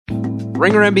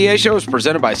Ringer NBA Show is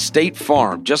presented by State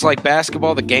Farm. Just like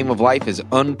basketball, the game of life is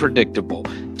unpredictable.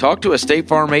 Talk to a State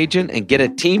Farm agent and get a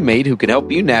teammate who can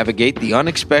help you navigate the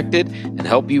unexpected and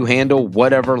help you handle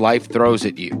whatever life throws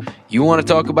at you. You want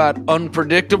to talk about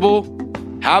unpredictable?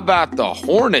 How about the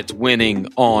Hornets winning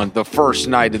on the first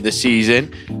night of the season?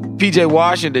 PJ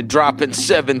Washington dropping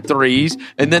 7 threes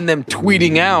and then them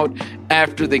tweeting out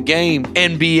after the game,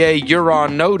 NBA, you're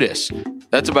on notice.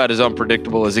 That's about as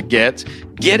unpredictable as it gets.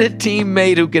 Get a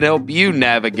teammate who can help you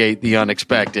navigate the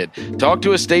unexpected. Talk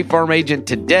to a State Farm agent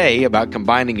today about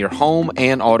combining your home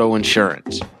and auto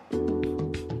insurance.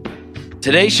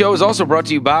 Today's show is also brought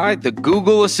to you by the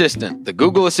Google Assistant. The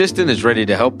Google Assistant is ready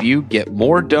to help you get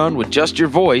more done with just your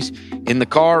voice in the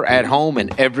car, at home,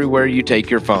 and everywhere you take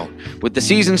your phone. With the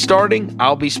season starting,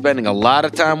 I'll be spending a lot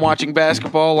of time watching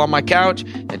basketball on my couch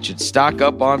and should stock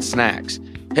up on snacks.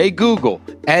 Hey Google,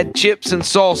 add chips and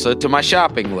salsa to my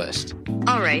shopping list.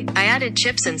 All right, I added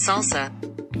chips and salsa.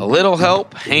 A little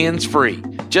help, hands-free.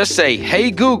 Just say,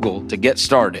 hey Google to get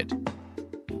started.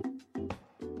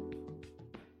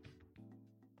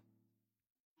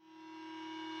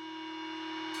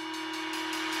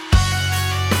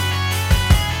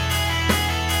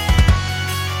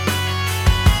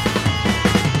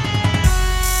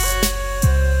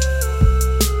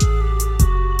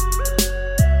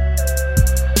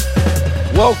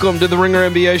 Welcome to the Ringer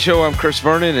NBA Show. I'm Chris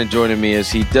Vernon, and joining me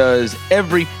as he does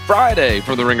every Friday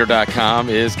for TheRinger.com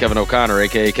is Kevin O'Connor,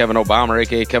 a.k.a. Kevin O'Bomber,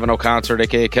 a.k.a. Kevin O'Concert,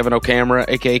 a.k.a. Kevin O'Camera,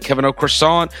 a.k.a. Kevin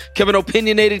O'Croissant, Kevin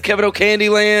O'Pinionated, Kevin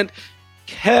O'Candyland.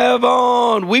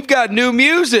 Kevin, we've got new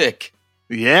music.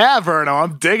 Yeah, Verno,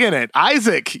 I'm digging it.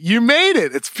 Isaac, you made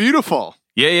it. It's beautiful.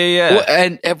 Yeah. Well,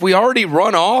 and have we already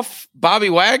run off Bobby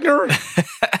Wagner?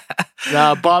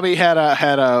 Bobby had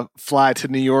a fly to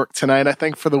New York tonight, I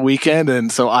think, for the weekend, and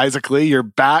so Isaac Lee, you're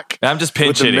back. I'm just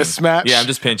pinch hitting. Mismatch. Yeah, I'm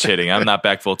just pinch hitting. I'm not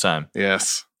back full time.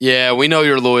 Yes. Yeah, we know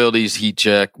your loyalties, Heat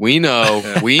Check. We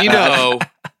know. We know.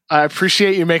 I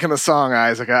appreciate you making the song,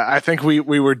 Isaac. I think we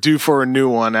were due for a new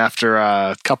one after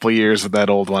a couple years of that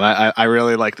old one. I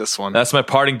really like this one. That's my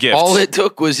parting gift. All it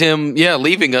took was him,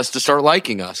 leaving us to start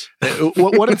liking us.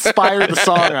 What inspired the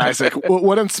song, Isaac?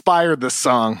 What inspired this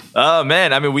song? Oh,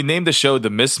 man. I mean, we named the show The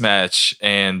Mismatch,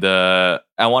 and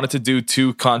I wanted to do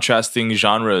two contrasting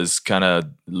genres kind of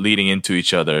leading into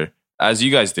each other, as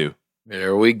you guys do.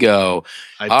 There we go.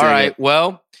 All right.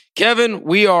 Well, Kevin,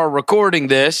 we are recording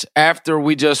this after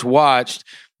we just watched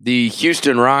the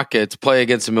Houston Rockets play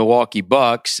against the Milwaukee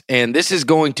Bucks, and this is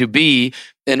going to be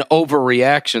an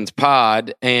Overreactions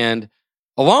pod. And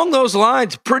along those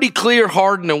lines, pretty clear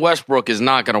Harden and Westbrook is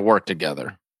not going to work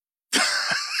together.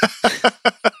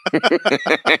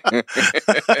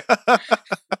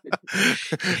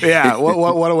 Yeah,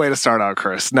 what a way to start out,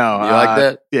 Chris. No, you like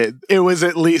that? Yeah, it was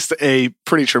at least a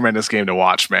pretty tremendous game to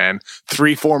watch, man.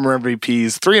 3 former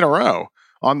MVPs, 3 in a row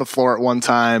on the floor at one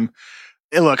time.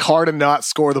 Harden not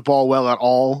score the ball well at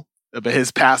all, but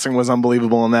his passing was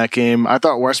unbelievable in that game. I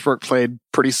thought Westbrook played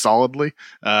pretty solidly.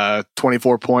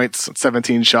 24 points,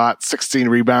 17 shots, 16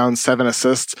 rebounds, 7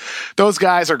 assists. Those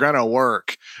guys are going to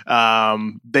work.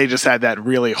 They just had that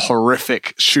really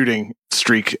horrific shooting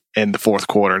streak in the fourth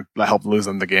quarter that helped lose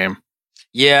them the game.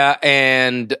 Yeah,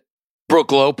 and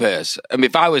Brook Lopez. I mean,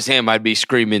 if I was him, I'd be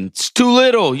screaming, "It's too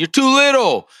little. You're too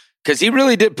little." Because he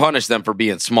really did punish them for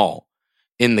being small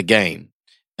in the game.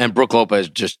 And Brook Lopez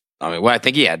I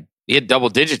think he had double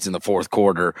digits in the fourth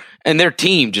quarter, and their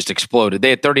team just exploded. They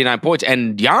had 39 points,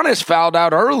 and Giannis fouled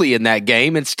out early in that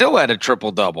game and still had a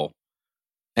triple-double.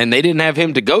 And they didn't have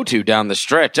him to go to down the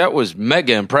stretch. That was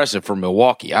mega impressive for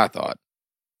Milwaukee, I thought.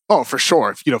 Oh, for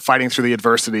sure. Fighting through the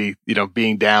adversity,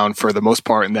 being down for the most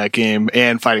part in that game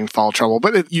and fighting foul trouble.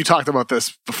 But you talked about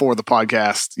this before the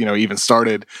podcast, even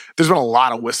started. There's been a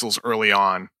lot of whistles early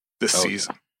on this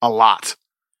season. A lot.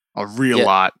 A real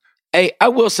lot. Hey, I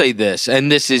will say this,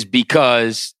 and this is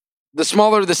because the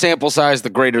smaller the sample size, the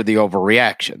greater the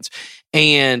overreactions.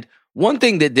 And one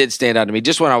thing that did stand out to me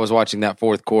just when I was watching that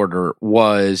fourth quarter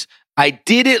was I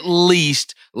did at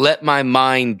least let my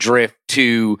mind drift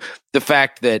to the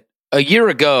fact that a year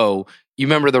ago, you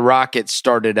remember the Rockets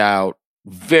started out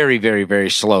very, very, very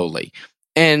slowly.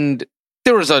 And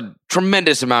there was a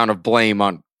tremendous amount of blame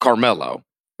on Carmelo.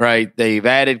 Right, they've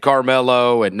added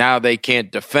Carmelo, and now they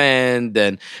can't defend,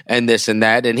 and this and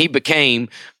that, and he became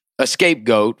a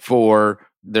scapegoat for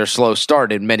their slow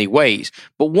start in many ways.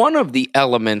 But one of the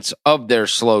elements of their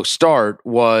slow start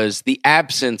was the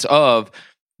absence of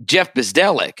Jeff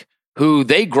Bzdelik, who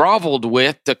they groveled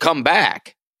with to come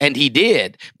back, and he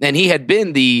did, and he had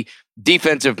been the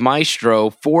defensive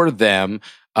maestro for them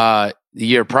the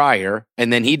year prior,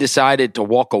 and then he decided to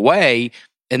walk away.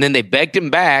 And then they begged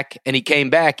him back, and he came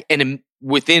back. And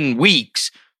within weeks,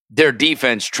 their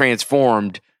defense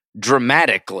transformed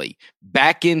dramatically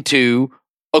back into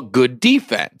a good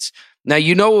defense. Now,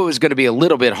 you know it was going to be a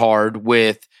little bit hard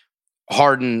with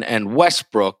Harden and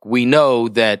Westbrook. We know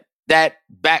that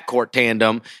backcourt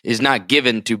tandem is not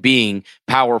given to being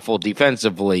powerful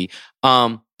defensively.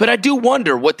 But I do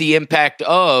wonder what the impact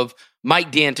of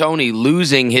Mike D'Antoni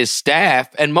losing his staff,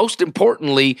 and most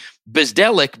importantly,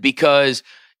 Bzdelik, because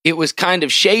it was kind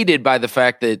of shaded by the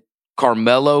fact that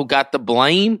Carmelo got the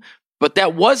blame, but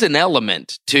that was an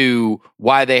element to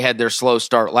why they had their slow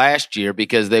start last year,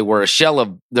 because they were a shell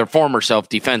of their former self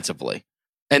defensively.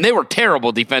 And they were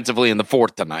terrible defensively in the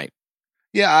fourth tonight.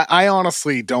 Yeah, I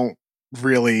honestly don't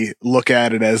really look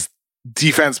at it as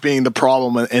defense being the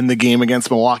problem in the game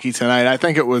against Milwaukee tonight. I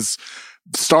think it was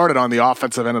started on the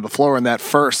offensive end of the floor in that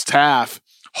first half.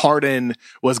 Harden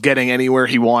was getting anywhere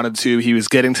he wanted to. He was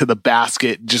getting to the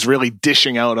basket, just really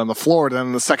dishing out on the floor. Then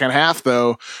in the second half,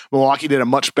 though, Milwaukee did a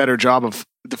much better job of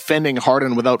defending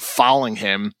Harden without fouling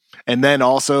him. And then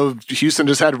also Houston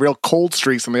just had real cold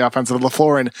streaks on the offensive of the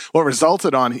floor. And what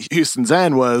resulted on Houston's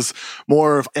end was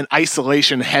more of an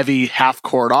isolation-heavy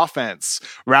half-court offense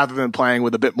rather than playing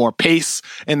with a bit more pace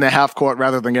in the half-court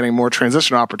rather than getting more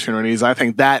transition opportunities. I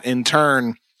think that, in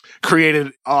turn,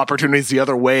 created opportunities the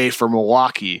other way for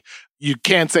Milwaukee. You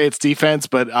can't say it's defense,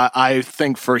 but I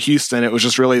think for Houston, it was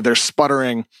just really their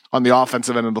sputtering on the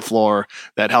offensive end of the floor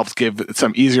that helps give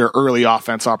some easier early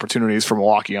offense opportunities for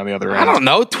Milwaukee on the other end. I don't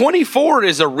know. 24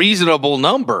 is a reasonable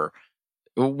number.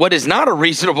 What is not a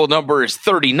reasonable number is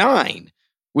 39,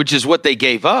 which is what they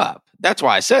gave up. That's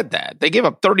why I said that. They gave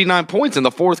up 39 points in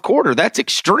the fourth quarter. That's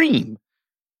extreme.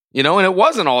 And it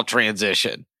wasn't all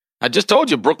transition. I just told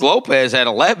you, Brook Lopez had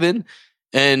 11,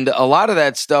 and a lot of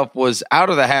that stuff was out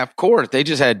of the half court. They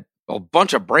just had a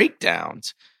bunch of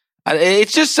breakdowns.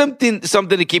 It's just something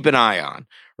to keep an eye on,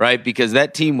 right? Because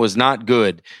that team was not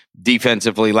good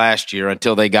defensively last year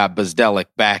until they got Bzdelik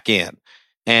back in.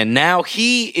 And now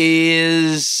he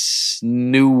is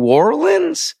New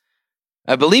Orleans.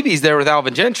 I believe he's there with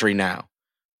Alvin Gentry now,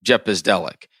 Jeff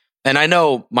Bzdelik. And I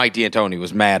know Mike D'Antoni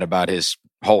was mad about his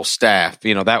whole staff.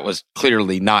 That was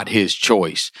clearly not his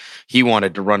choice. He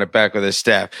wanted to run it back with his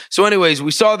staff. So anyways,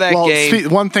 we saw that game.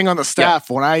 One thing on the staff,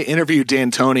 when I interviewed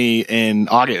D'Antoni in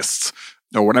August,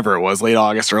 or whatever it was, late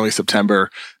August, early September,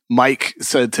 Mike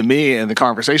said to me in the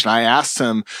conversation, I asked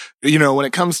him, when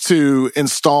it comes to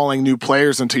installing new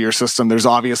players into your system, there's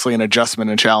obviously an adjustment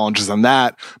and challenges on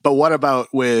that. But what about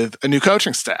with a new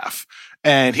coaching staff?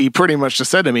 And he pretty much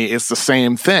just said to me, it's the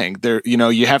same thing.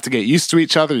 You have to get used to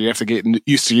each other. You have to get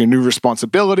used to your new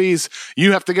responsibilities.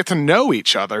 You have to get to know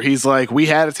each other. He's like, we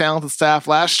had a talented staff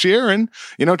last year, and,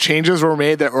 changes were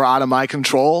made that were out of my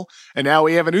control. And now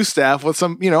we have a new staff with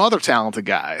some, other talented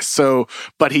guys. So,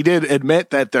 but he did admit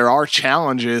that there are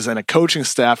challenges in a coaching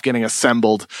staff getting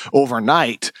assembled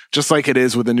overnight, just like it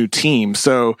is with a new team.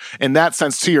 So in that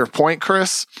sense, to your point,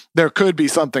 Chris, there could be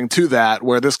something to that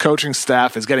where this coaching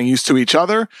staff is getting used to each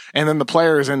other, and then the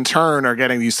players in turn are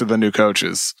getting used to the new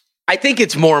coaches. I think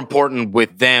it's more important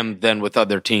with them than with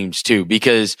other teams too,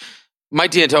 because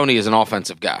Mike D'Antoni is an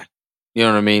offensive guy. You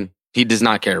know what I mean? He does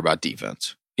not care about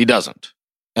defense. He doesn't.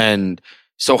 And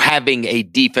so having a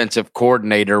defensive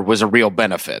coordinator was a real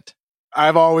benefit.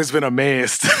 I've always been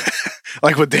amazed.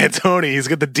 Like with D'Antoni, he's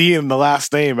got the D in the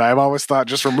last name. I've always thought,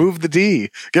 just remove the D.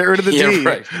 Get rid of the D.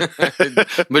 Right.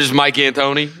 But just Mike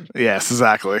D'Antoni? Yes,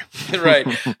 exactly. Right.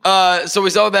 So we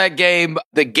saw that game.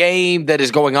 The game that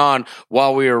is going on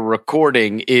while we are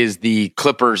recording is the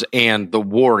Clippers and the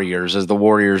Warriors, as the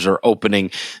Warriors are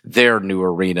opening their new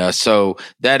arena. So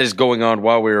that is going on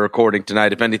while we are recording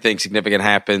tonight. If anything significant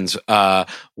happens,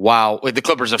 while the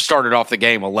Clippers have started off the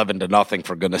game 11-0,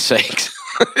 for goodness sakes.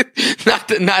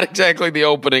 Not exactly the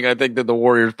opening I think that the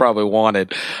Warriors probably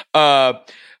wanted.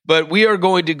 But we are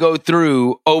going to go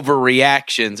through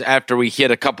overreactions after we hit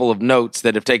a couple of notes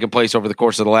that have taken place over the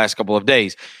course of the last couple of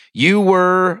days. You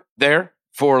were there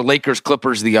for Lakers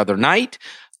Clippers the other night.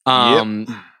 Yep.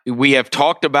 We have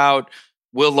talked about,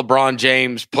 will LeBron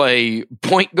James play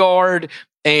point guard?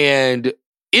 And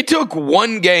it took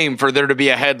one game for there to be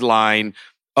a headline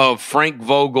of Frank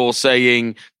Vogel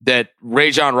saying that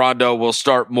Rajon Rondo will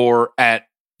start more at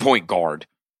point guard.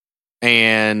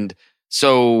 And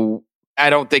so I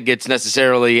don't think it's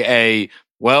necessarily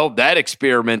that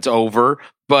experiment's over.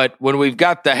 But when we've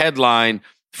got the headline,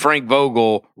 Frank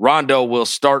Vogel, Rondo will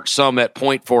start some at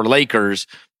point for Lakers,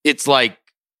 it's like,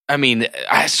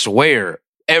 I swear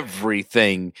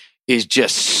everything is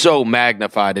just so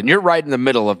magnified. And you're right in the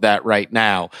middle of that right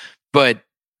now. But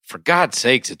for God's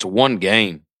sakes, it's one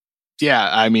game. Yeah,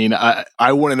 I mean,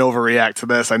 I wouldn't overreact to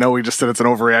this. I know we just said it's an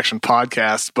overreaction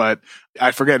podcast, but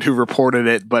I forget who reported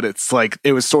it, but it's like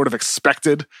it was sort of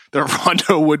expected that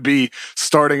Rondo would be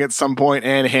starting at some point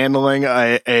and handling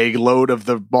a load of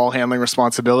the ball handling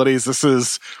responsibilities. This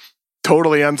is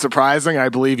totally unsurprising. I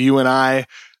believe you and I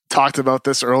talked about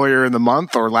this earlier in the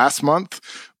month or last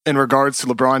month in regards to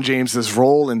LeBron James's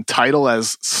role and title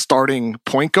as starting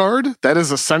point guard. That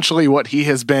is essentially what he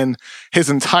has been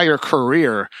his entire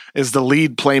career, is the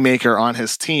lead playmaker on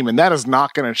his team. And that is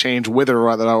not going to change with or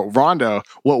without Rondo.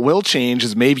 What will change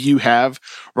is maybe you have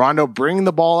Rondo bringing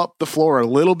the ball up the floor a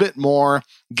little bit more,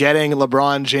 getting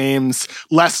LeBron James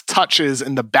less touches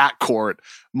in the backcourt,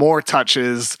 more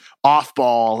touches off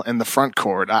ball in the front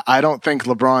court. I don't think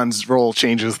LeBron's role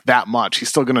changes that much. He's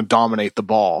still going to dominate the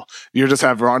ball. You just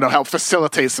have Rondo help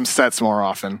facilitate some sets more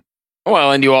often.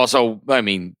 Well, and you also, I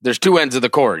mean, there's two ends of the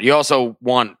court. You also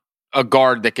want a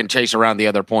guard that can chase around the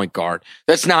other point guard.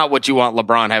 That's not what you want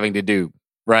LeBron having to do,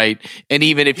 right? And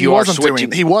even if you are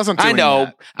switching, he wasn't doing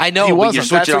that. I know. He wasn't.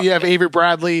 That's what you have Avery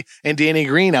Bradley and Danny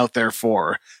Green out there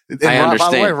for. And I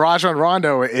understand. By the way, Rajon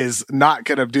Rondo is not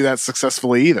going to do that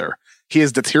successfully either. He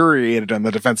has deteriorated on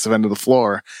the defensive end of the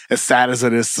floor, as sad as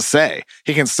it is to say.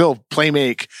 He can still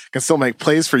make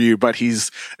plays for you, but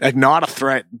he's not a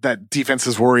threat that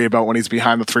defenses worry about when he's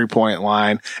behind the 3-point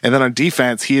line. And then on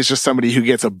defense, he is just somebody who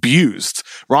gets abused.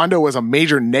 Rondo was a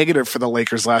major negative for the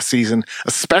Lakers last season,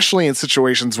 especially in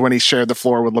situations when he shared the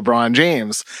floor with LeBron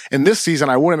James. And this season,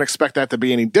 I wouldn't expect that to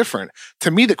be any different.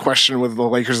 To me, the question with the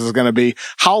Lakers is going to be,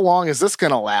 how long is this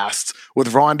going to last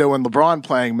with Rondo and LeBron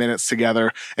playing minutes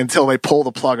together until they pull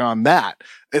the plug on that?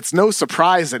 It's no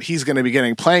surprise that he's going to be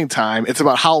getting playing time. It's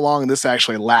about how long this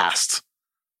actually lasts.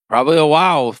 Probably a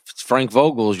while if Frank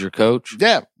Vogel's your coach.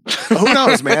 Yeah. Who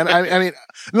knows, man? I mean,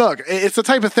 look, it's the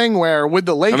type of thing where with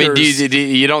the Lakers... I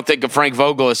mean, you don't think of Frank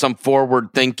Vogel as some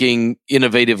forward-thinking,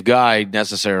 innovative guy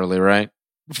necessarily, right?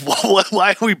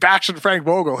 Why are we bashing Frank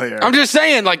Vogel here? I'm just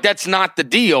saying, like, that's not the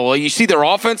deal. You see their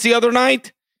offense the other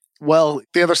night? Well,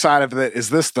 the other side of it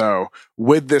is this, though.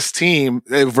 With this team,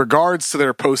 in regards to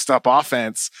their post-up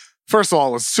offense, first of all,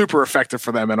 it was super effective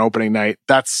for them in opening night.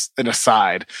 That's an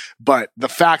aside. But the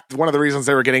fact, one of the reasons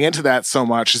they were getting into that so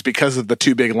much is because of the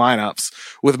two big lineups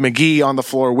with McGee on the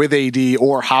floor with AD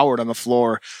or Howard on the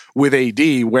floor with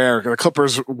AD, where the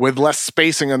Clippers, with less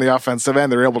spacing on the offensive end,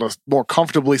 they're able to more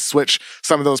comfortably switch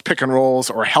some of those pick and rolls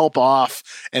or help off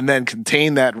and then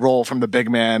contain that roll from the big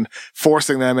man,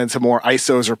 forcing them into more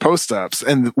ISOs or post-ups.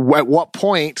 And at what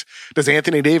point does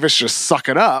Anthony Davis just suck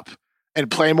it up and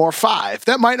play more five?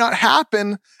 That might not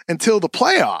happen until the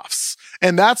playoffs.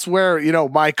 And that's where,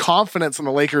 my confidence in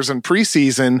the Lakers in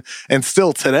preseason and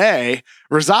still today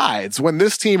resides, when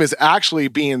this team is actually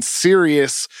being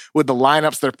serious with the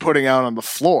lineups they're putting out on the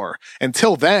floor.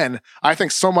 Until then, I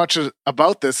think so much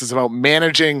about this is about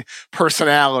managing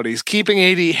personalities, keeping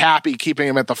AD happy, keeping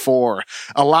him at the 4,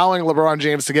 allowing LeBron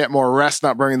James to get more rest,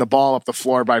 not bringing the ball up the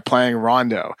floor by playing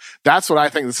Rondo. That's what I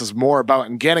think this is more about,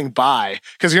 and getting by,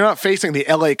 because you're not facing the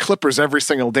LA Clippers every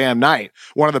single damn night.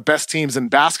 One of the best teams in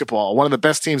basketball, one of the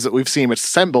best teams that we've seen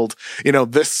assembled,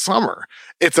 this summer.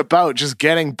 It's about just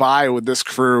getting by with this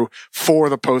crew for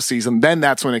the postseason. Then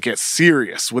that's when it gets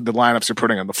serious with the lineups you're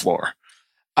putting on the floor.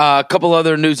 A couple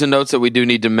other news and notes that we do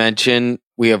need to mention.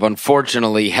 We have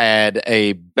unfortunately had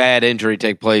a bad injury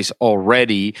take place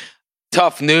already.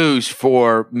 Tough news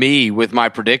for me with my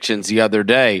predictions the other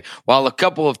day. While a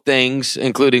couple of things,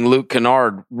 including Luke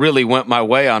Kennard, really went my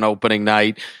way on opening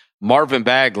night, Marvin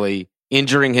Bagley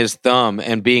injuring his thumb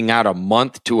and being out a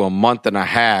month to a month and a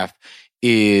half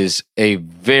is a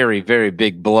very, very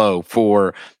big blow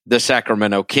for the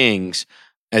Sacramento Kings,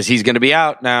 as he's going to be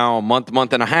out now a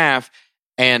month and a half.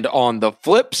 And on the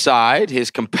flip side, his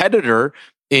competitor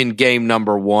in game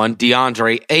number 1,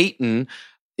 DeAndre Ayton,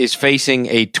 is facing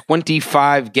a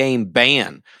 25-game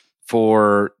ban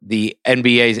for the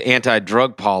NBA's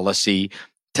anti-drug policy,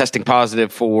 testing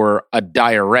positive for a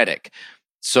diuretic.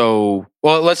 So,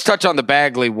 well, let's touch on the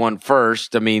Bagley one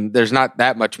first. I mean, there's not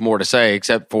that much more to say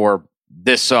except for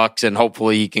this sucks and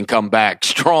hopefully he can come back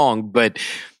strong. But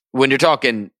when you're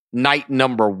talking night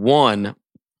number 1,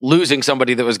 losing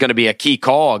somebody that was going to be a key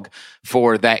cog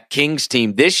for that Kings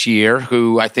team this year,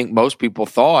 who I think most people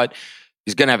thought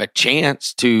is going to have a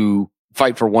chance to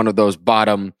fight for one of those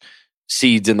bottom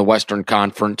seeds in the Western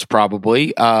Conference,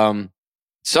 probably.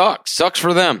 Sucks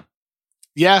for them.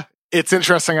 Yeah. It's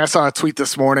interesting. I saw a tweet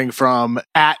this morning from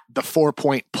at the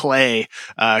 4-Point Play,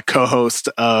 co-host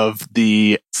of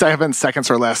the 7 Seconds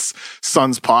or Less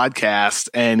Suns podcast.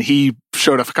 And he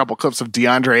showed a couple clips of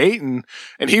DeAndre Ayton,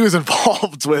 and he was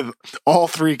involved with all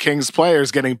three Kings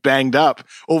players getting banged up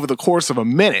over the course of a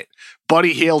minute.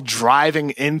 Buddy Hield driving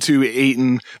into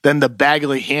Ayton, then the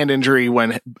Bagley hand injury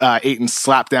when Ayton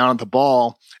slapped down at the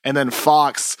ball, and then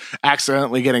Fox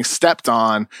accidentally getting stepped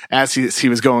on as he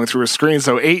was going through a screen.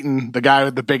 So Ayton, the guy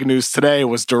with the big news today,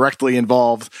 was directly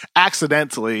involved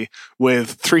accidentally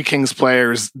with three Kings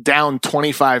players down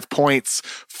 25 points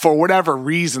for whatever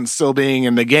reason, still being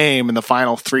in the game in the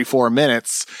final 3-4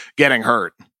 minutes, getting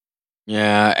hurt.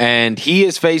 Yeah, and he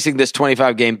is facing this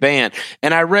 25-game ban.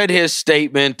 And I read his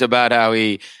statement about how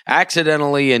he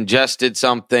accidentally ingested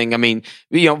something. I mean,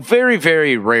 very,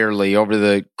 very rarely over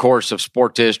the course of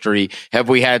sports history have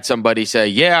we had somebody say,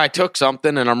 yeah, I took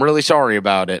something and I'm really sorry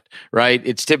about it, right?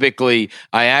 It's typically,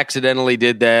 I accidentally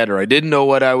did that, or I didn't know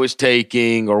what I was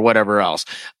taking, or whatever else.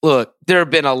 Look, there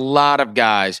have been a lot of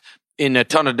guys in a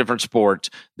ton of different sports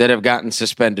that have gotten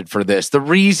suspended for this. The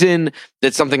reason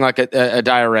that something like a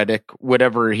diuretic,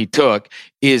 whatever he took,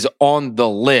 is on the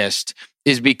list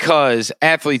is because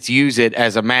athletes use it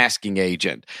as a masking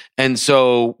agent. And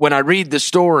so when I read the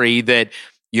story that,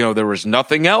 there was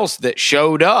nothing else that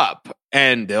showed up,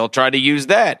 and they'll try to use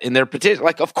that in their petition.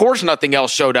 Like, of course nothing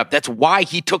else showed up. That's why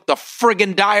he took the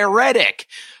friggin' diuretic.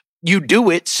 You do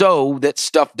it so that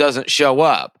stuff doesn't show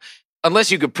up.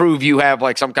 Unless you could prove you have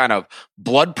like some kind of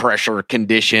blood pressure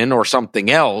condition or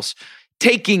something else,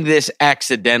 taking this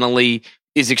accidentally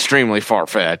is extremely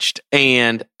far-fetched.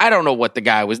 And I don't know what the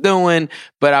guy was doing,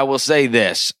 but I will say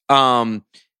this. A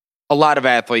lot of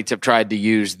athletes have tried to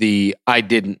use the I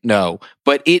didn't know,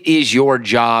 but it is your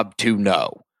job to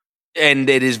know. And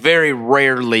it is very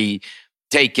rarely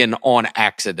taken on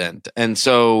accident. And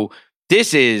so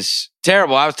this is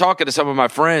terrible. I was talking to some of my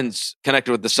friends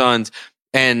connected with the Suns,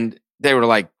 and they were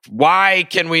like, why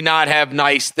can we not have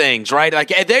nice things, right? Like,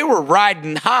 they were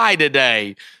riding high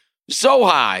today, so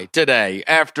high today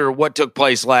after what took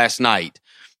place last night.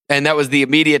 And that was the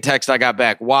immediate text I got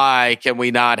back. Why can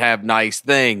we not have nice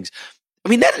things? I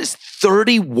mean, that is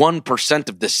 31%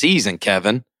 of the season,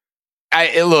 Kevin.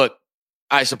 Look,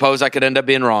 I suppose I could end up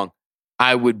being wrong.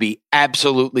 I would be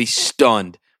absolutely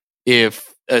stunned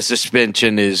if a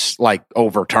suspension is like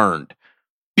overturned,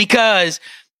 because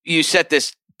you set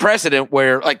this precedent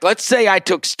where, like, let's say I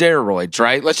took steroids,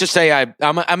 right? Let's just say I'm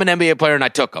an NBA player and I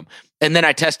took them, and then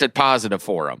I tested positive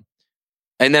for them,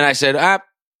 and then I said,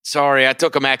 sorry, I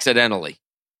took them accidentally.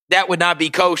 That would not be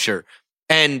kosher.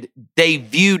 And they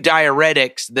view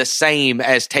diuretics the same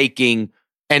as taking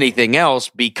anything else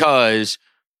because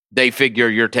they figure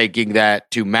you're taking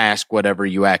that to mask whatever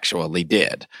you actually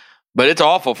did. But it's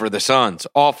awful for the Suns.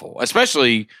 Awful.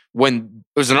 Especially when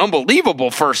it was an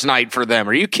unbelievable first night for them.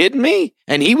 Are you kidding me?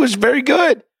 And he was very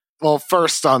good. Well,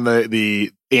 first on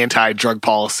the anti-drug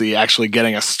policy actually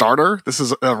getting a starter. This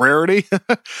is a rarity.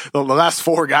 The last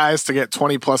four guys to get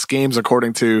 20-plus games,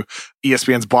 according to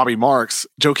ESPN's Bobby Marks: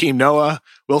 Joakim Noah,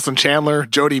 Wilson Chandler,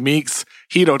 Jody Meeks,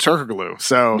 Hedo Turkoglu.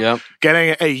 So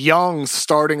getting a young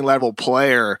starting level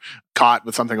player caught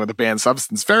with something with a banned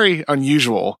substance, very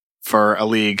unusual for a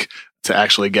league to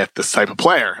actually get this type of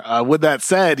player. With that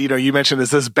said, you mentioned, is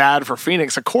this bad for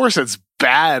Phoenix? Of course it's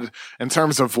bad in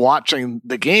terms of watching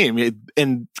the game.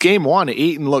 In game one,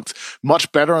 Ayton looked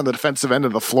much better on the defensive end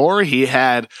of the floor. He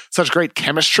had such great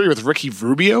chemistry with Ricky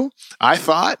Rubio, I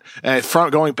thought,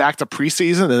 going back to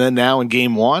preseason and then now in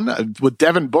game one. With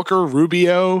Devin Booker,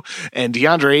 Rubio, and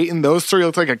DeAndre Ayton, those three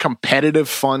look like a competitive,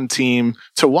 fun team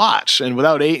to watch. And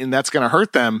without Ayton, that's going to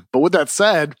hurt them. But with that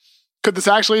said, could this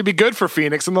actually be good for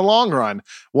Phoenix in the long run?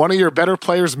 One of your better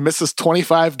players misses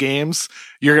 25 games.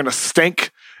 You're going to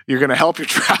stink. You're going to help your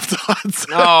draft odds.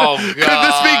 Oh, God. Could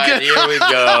this be good? Here we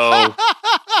go.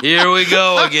 Here we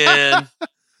go again.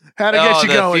 How to get you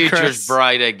going, the future's Chris.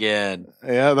 bright again.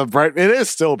 Yeah, it is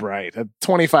still bright.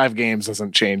 25 games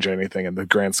doesn't change anything in the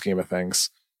grand scheme of things.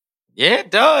 Yeah,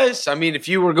 it does. I mean, if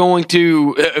you were going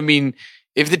to,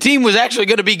 if the team was actually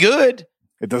going to be good,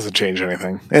 it doesn't change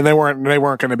anything. And they weren't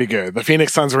going to be good. The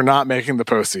Phoenix Suns were not making the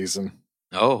postseason.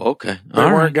 Oh, okay. They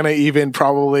weren't going to even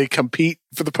probably compete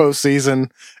for the postseason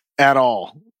at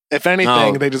all. If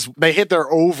anything, they hit their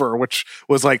over, which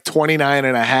was like 29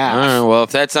 and a half. Well,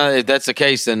 if that's the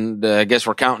case, then I guess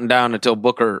we're counting down until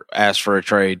Booker asks for a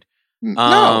trade.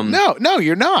 No,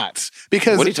 you're not.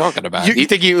 Because what are you talking about? You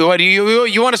think you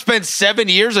want to spend 7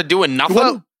 years of doing nothing?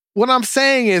 Well, what I'm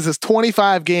saying is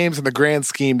 25 games in the grand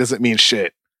scheme doesn't mean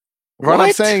shit. What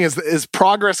I'm saying is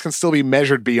progress can still be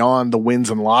measured beyond the wins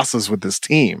and losses with this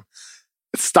team.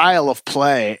 It's style of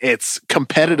play, it's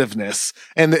competitiveness,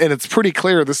 and it's pretty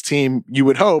clear this team, you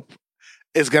would hope,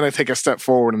 is going to take a step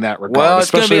forward in that regard. Well,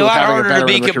 it's going to be a lot having harder to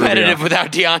be veteran in the competitive Caribbean.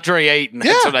 without DeAndre Ayton. That's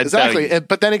Yeah, what I exactly. tell you.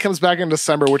 But then he comes back in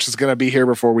December, which is going to be here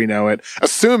before we know it.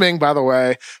 Assuming, by the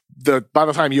way, by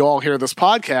the time you all hear this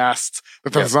podcast,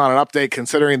 that there's not an update,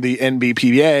 considering the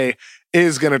NBPA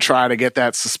is going to try to get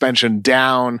that suspension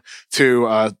down to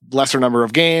a lesser number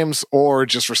of games or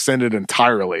just rescinded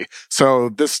entirely. So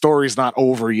this story's not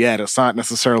over yet. It's not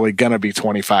necessarily going to be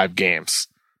 25 games.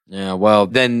 Yeah, well,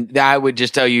 then I would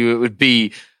just tell you it would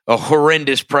be a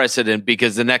horrendous precedent,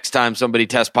 because the next time somebody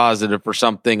tests positive for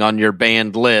something on your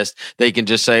banned list, they can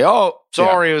just say, oh,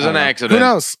 sorry, it was an accident. Who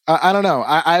knows? I don't know.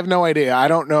 I have no idea. I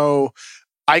don't know.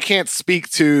 I can't speak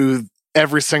to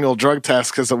every single drug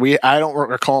test because I don't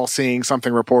recall seeing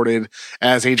something reported,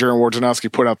 as Adrian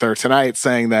Wojnarowski put out there tonight,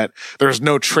 saying that there's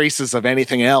no traces of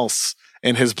anything else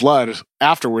in his blood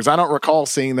afterwards. I don't recall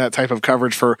seeing that type of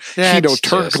coverage for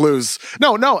Turkoglu's.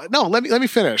 No. Let me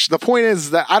finish. The point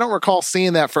is that I don't recall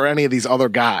seeing that for any of these other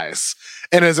guys.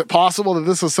 And is it possible that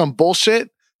this is some bullshit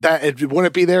that it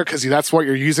wouldn't be there because that's what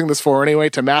you're using this for anyway,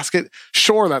 to mask it?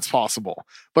 Sure, that's possible.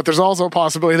 But there's also a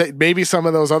possibility that maybe some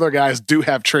of those other guys do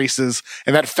have traces,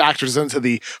 and that factors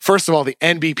into first of all, the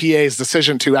NBPA's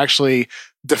decision to actually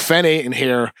defend Ayton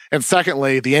here, and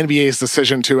secondly, the NBA's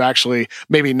decision to actually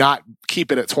maybe not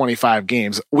keep it at 25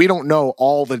 games. We don't know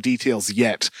all the details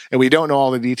yet, and we don't know all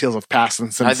the details of past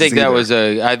incidents. I think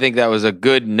that was a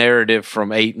good narrative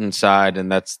from Ayton's side,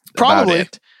 and that's probably about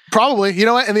it. Probably. You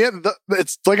know what? And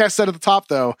it's like I said at the top,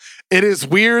 though, it is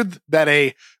weird that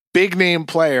a big name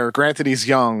player, granted he's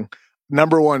young,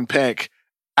 number one pick,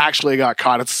 actually got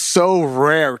caught. It's so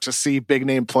rare to see big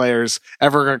name players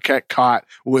ever get caught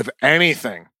with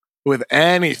anything in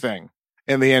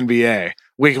the NBA.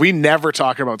 We never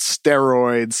talk about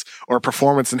steroids or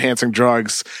performance enhancing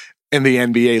drugs in the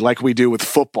NBA like we do with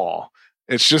football.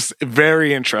 It's just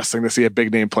very interesting to see a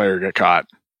big name player get caught.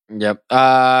 Yep.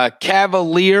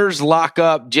 Cavaliers lock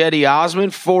up Jetty Osman,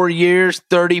 4 years,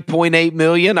 $30.8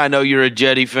 million. I know you're a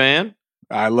Jetty fan.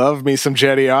 I love me some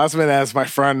Jetty Osman, as my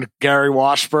friend Gary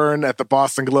Washburn at the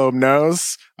Boston Globe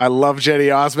knows. I love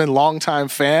Jetty Osman, longtime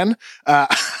fan.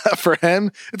 For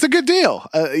him, it's a good deal.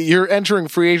 You're entering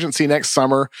free agency next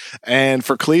summer, and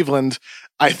for Cleveland,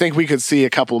 I think we could see a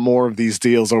couple more of these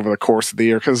deals over the course of the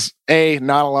year because A,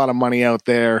 not a lot of money out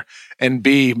there, and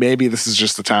B, maybe this is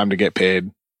just the time to get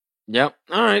paid. Yep.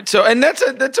 All right. So, and that's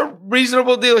a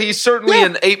reasonable deal. He's certainly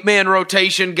an 8-man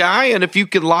rotation guy, and if you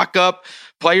could lock up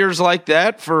players like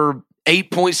that for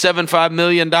 $8.75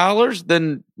 million,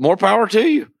 then more power to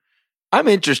you. I'm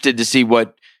interested to see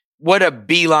what a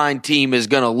Beeline team is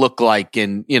going to look like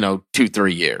in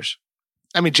 2-3 years.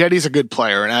 I mean, Jetty's a good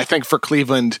player, and I think for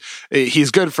Cleveland,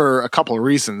 he's good for a couple of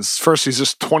reasons. First, he's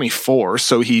just 24,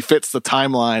 so he fits the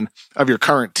timeline of your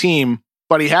current team,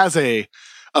 but he has a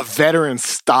veteran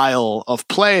style of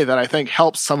play that I think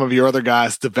helps some of your other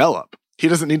guys develop. He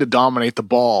doesn't need to dominate the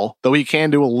ball, though he can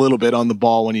do a little bit on the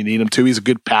ball when you need him to. He's a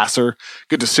good passer,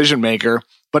 good decision maker,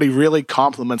 but he really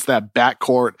complements that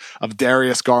backcourt of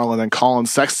Darius Garland and Colin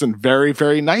Sexton very,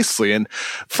 very nicely. And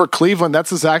for Cleveland,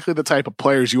 that's exactly the type of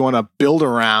players you want to build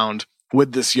around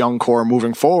with this young core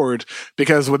moving forward,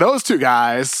 because with those two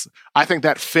guys, I think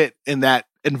that fit in that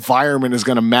environment is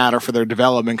going to matter for their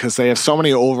development because they have so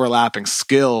many overlapping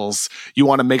skills. You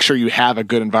want to make sure you have a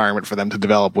good environment for them to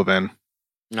develop within.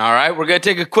 All right, we're going to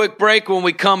take a quick break. When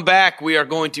we come back, we are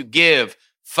going to give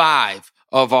 5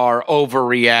 of our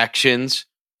overreactions,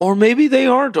 or maybe they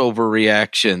aren't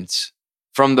overreactions,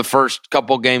 from the first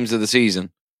couple games of the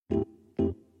season.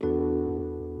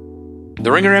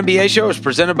 The Ringer NBA show is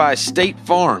presented by State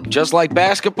Farm. Just like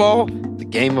basketball, the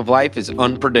game of life is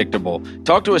unpredictable.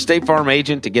 Talk to a State Farm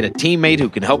agent to get a teammate who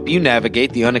can help you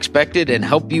navigate the unexpected and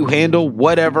help you handle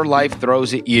whatever life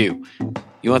throws at you.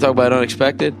 You want to talk about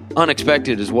unexpected?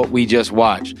 Unexpected is what we just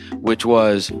watched, which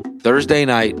was Thursday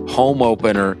night home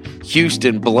opener,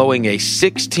 Houston blowing a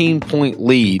 16-point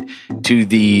lead to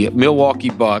the Milwaukee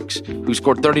Bucks, who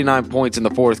scored 39 points in the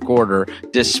fourth quarter,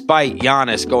 despite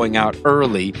Giannis going out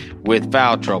early with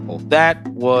foul trouble. That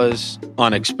was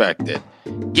unexpected.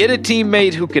 Get a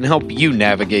teammate who can help you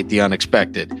navigate the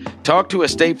unexpected. Talk to a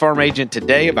State Farm agent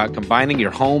today about combining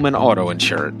your home and auto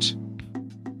insurance.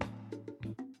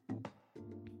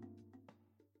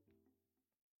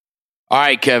 All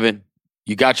right, Kevin,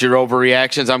 you got your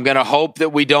overreactions. I'm going to hope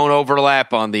that we don't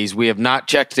overlap on these. We have not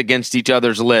checked against each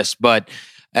other's lists, but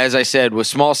as I said, with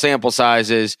small sample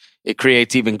sizes, it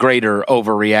creates even greater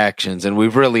overreactions, and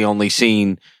we've really only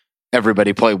seen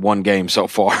everybody play one game so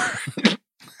far.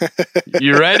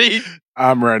 You ready?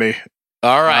 I'm ready.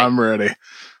 All right. I'm ready.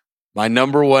 My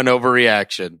number one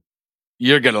overreaction.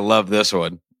 You're going to love this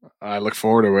one. I look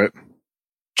forward to it.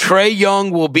 Trae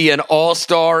Young will be an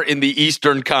all-star in the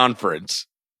Eastern Conference.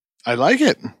 I like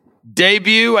it.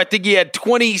 Debut, I think he had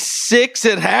 26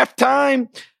 at halftime,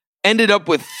 ended up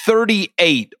with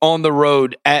 38 on the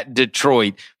road at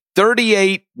Detroit.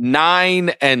 38, 9,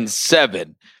 and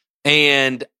 7.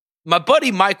 And my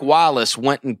buddy Mike Wallace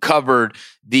went and covered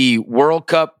the World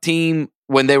Cup team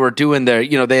when they were doing their,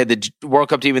 they had the World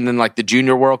Cup team and then like the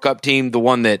Junior World Cup team, the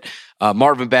one that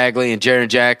Marvin Bagley and Jaren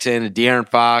Jackson and De'Aaron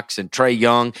Fox and Trae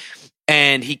Young.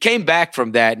 And he came back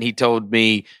from that and he told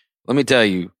me, let me tell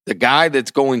you, the guy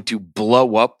that's going to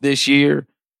blow up this year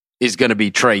is going to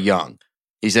be Trae Young.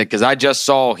 He said, because I just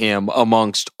saw him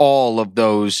amongst all of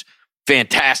those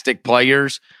fantastic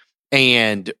players.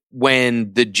 And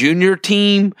when the junior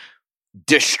team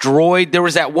destroyed, there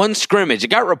was that one scrimmage, it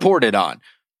got reported on,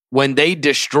 when they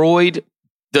destroyed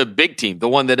the big team, the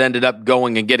one that ended up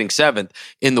going and getting 7th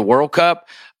in the World Cup.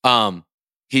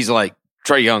 He's like,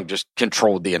 Trae Young just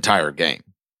controlled the entire game.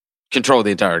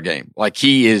 Like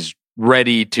he is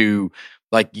ready to,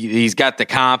 like he's got the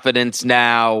confidence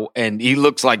now and he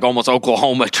looks like almost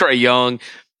Oklahoma Trae Young.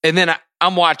 And then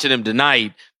I'm watching him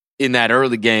tonight in that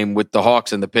early game with the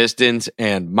Hawks and the Pistons.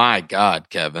 And my God,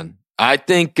 Kevin, I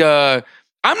think, I'm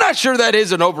not sure that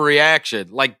is an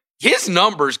overreaction. Like his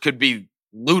numbers could be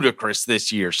ludicrous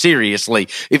this year. Seriously.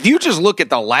 If you just look at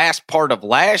the last part of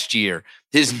last year,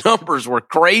 his numbers were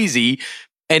crazy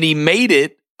and he made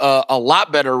it a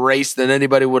lot better race than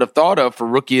anybody would have thought of for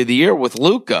Rookie of the Year with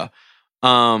Luka.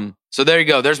 So there you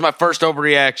go. There's my first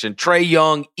overreaction. Trae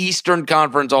Young, Eastern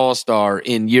Conference All-Star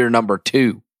in year number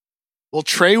 2. Well,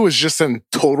 Trae was just in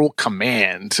total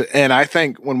command. And I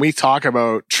think when we talk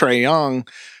about Trae Young,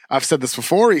 I've said this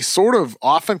before, he's sort of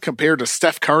often compared to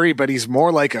Steph Curry, but he's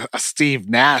more like a Steve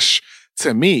Nash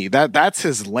to me. That's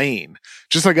his lane.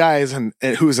 Just a guy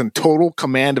who's in total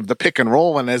command of the pick and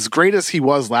roll. And as great as he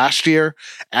was last year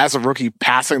as a rookie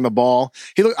passing the ball,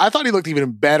 I thought he looked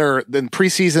even better than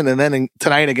preseason and then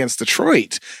tonight against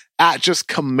Detroit at just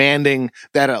commanding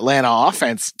that Atlanta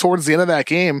offense. Towards the end of that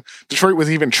game, Detroit was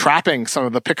even trapping some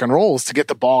of the pick and rolls to get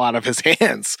the ball out of his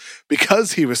hands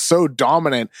because he was so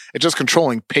dominant at just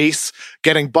controlling pace,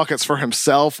 getting buckets for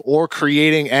himself, or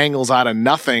creating angles out of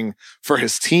nothing for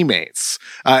his teammates.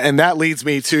 And that leads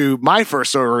me to my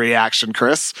first overreaction,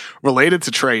 Chris, related to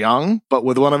Trae Young, but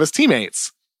with one of his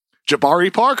teammates.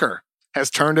 Jabari Parker has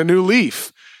turned a new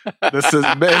leaf. This is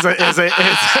Jabari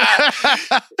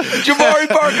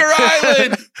Parker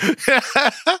Island.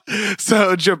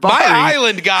 So Jabari, my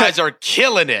Island guys are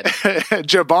killing it.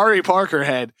 Jabari Parker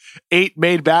had 8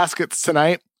 made baskets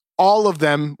tonight. All of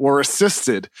them were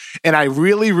assisted. And I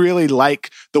really, really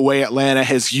like the way Atlanta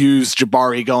has used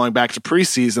Jabari going back to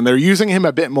preseason. They're using him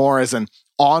a bit more as an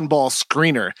on-ball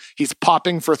screener. He's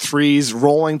popping for threes,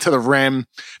 rolling to the rim,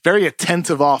 very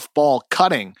attentive off-ball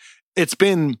cutting. It's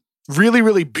been really,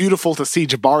 really beautiful to see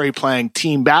Jabari playing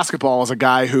team basketball as a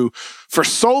guy who, for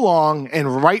so long,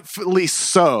 and rightfully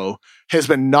so, has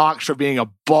been knocked for being a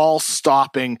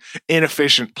ball-stopping,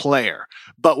 inefficient player.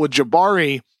 But with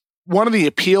Jabari, one of the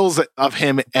appeals of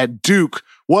him at Duke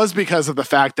was because of the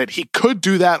fact that he could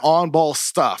do that on-ball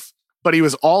stuff, but he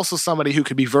was also somebody who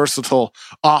could be versatile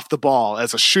off the ball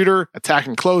as a shooter,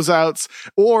 attacking closeouts,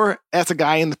 or as a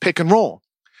guy in the pick and roll.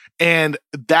 And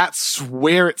that's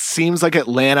where it seems like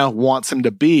Atlanta wants him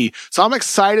to be. So I'm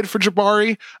excited for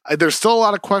Jabari. There's still a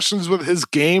lot of questions with his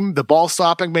game. The ball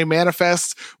stopping may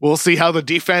manifest. We'll see how the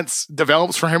defense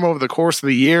develops for him over the course of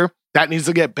the year. That needs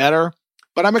to get better.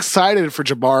 But I'm excited for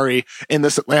Jabari in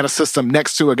this Atlanta system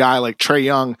next to a guy like Trae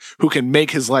Young who can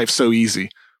make his life so easy.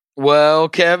 Well,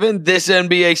 Kevin, this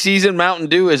NBA season, Mountain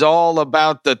Dew is all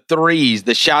about the threes,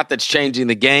 the shot that's changing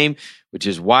the game, which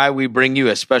is why we bring you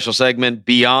a special segment,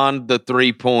 Beyond the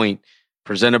 3-Point,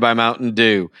 presented by Mountain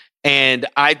Dew. And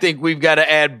I think we've got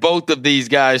to add both of these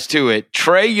guys to it.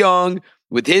 Trae Young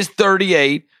with his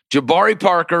 38, Jabari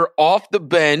Parker off the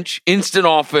bench, instant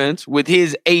offense with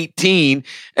his 18.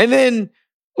 And then,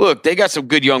 look, they got some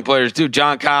good young players too.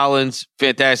 John Collins,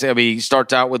 fantastic. I mean, he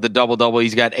starts out with the double-double.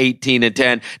 He's got 18 and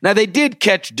 10. Now, they did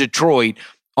catch Detroit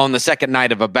on the second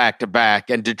night of a back-to-back,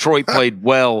 and Detroit played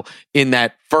well in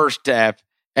that first half.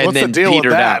 And what's then the deal with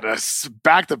that? Out.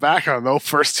 Back-to-back on those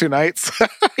first 2 nights.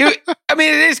 It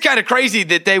is kind of crazy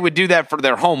that they would do that for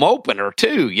their home opener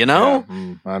too, you know?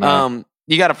 Yeah, I know.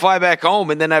 You got to fly back home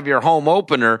and then have your home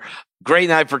opener. Great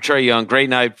night for Trae Young. Great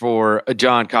night for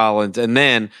John Collins. And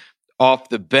then off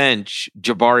the bench,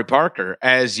 Jabari Parker,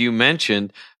 as you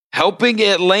mentioned, helping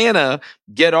Atlanta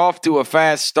get off to a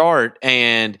fast start.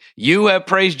 And you have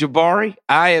praised Jabari.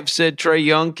 I have said Trae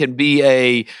Young can be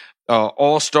a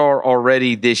all-star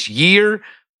already this year.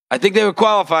 I think they would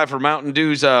qualify for Mountain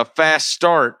Dew's fast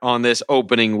start on this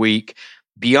opening week.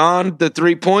 Beyond the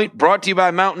 3-point, brought to you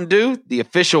by Mountain Dew, the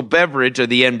official beverage of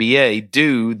the NBA.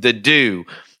 Do the do.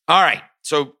 All right,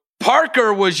 so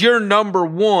Parker was your number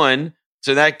 1,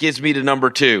 so that gets me to number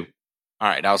 2. All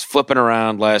right, I was flipping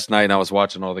around last night and I was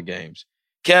watching all the games.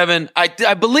 Kevin,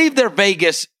 I believe their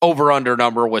Vegas over-under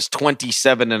number was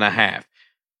 27.5.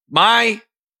 My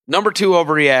number 2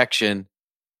 overreaction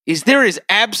is there is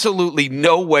absolutely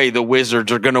no way the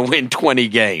Wizards are going to win 20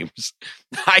 games.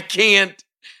 I can't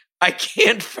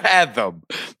fathom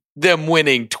them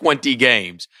winning 20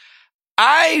 games.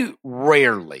 I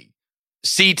rarely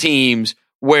see teams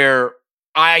where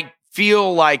I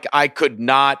feel like I could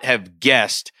not have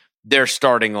guessed their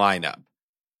starting lineup.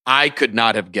 I could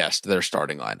not have guessed their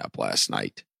starting lineup last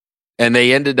night. And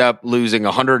they ended up losing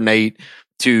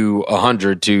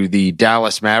 108-100 to the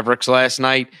Dallas Mavericks last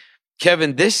night.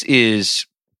 Kevin, this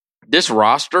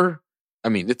roster, I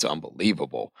mean, it's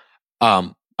unbelievable.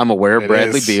 I'm aware of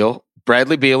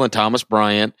Bradley Beal and Thomas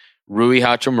Bryant, Rui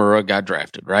Hachimura got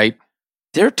drafted, right?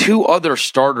 Their 2 other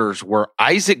starters were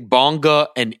Isaac Bonga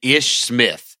and Ish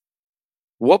Smith.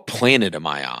 What planet am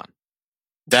I on?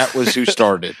 That was who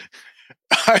started.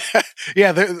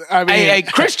 Yeah, I mean,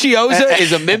 Chris Chiozza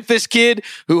is a Memphis kid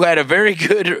who had a very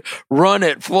good run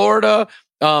at Florida,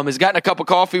 has gotten a cup of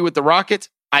coffee with the Rockets.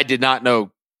 I did not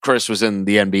know Chris was in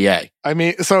the NBA. I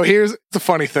mean, so here's the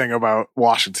funny thing about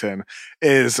Washington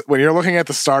is when you're looking at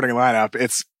the starting lineup,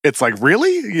 it's like,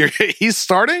 really? He's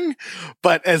starting?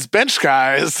 But as bench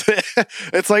guys,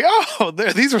 it's like, oh,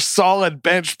 these are solid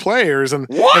bench players. And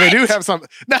they do have some.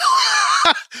 Now,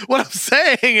 what I'm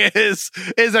saying is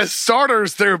as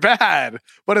starters, they're bad.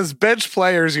 But as bench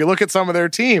players, you look at some of their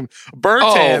team.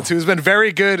 Bertans, who's been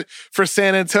very good for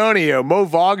San Antonio. Mo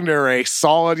Wagner, a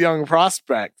solid young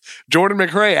prospect. Jordan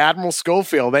McRae, Admiral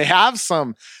Schofield. They have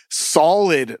some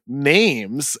solid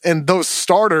names, and those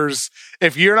starters,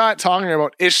 if you're not talking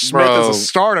about Ish Smith as a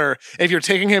starter, if you're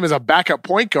taking him as a backup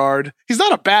point guard, he's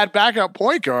not a bad backup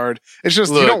point guard. It's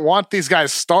just you don't want these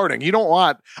guys starting. You don't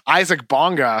want Isaac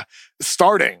Bonga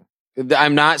starting.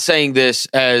 I'm not saying this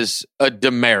as a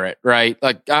demerit, right?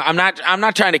 Like I'm not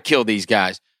trying to kill these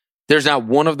guys. There's not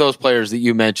one of those players that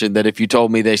you mentioned that if you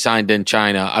told me they signed in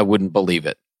China, I wouldn't believe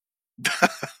it.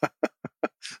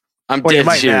 I'm dead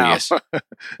serious.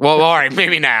 Well, all right,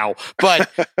 maybe now. But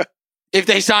if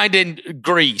they signed in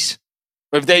Greece,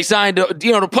 if they signed,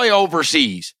 to play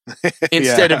overseas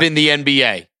instead of in the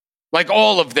NBA, like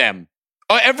all of them,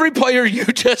 every player you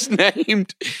just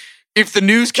named, if the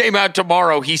news came out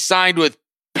tomorrow, he signed with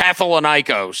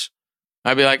Patholonikos,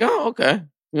 I'd be like, oh, okay.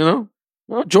 Well,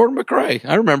 Jordan McRae,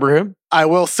 I remember him. I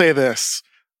will say this.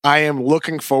 I am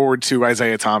looking forward to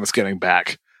Isaiah Thomas getting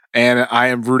back. And I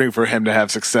am rooting for him to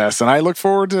have success. And I look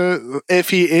forward to, if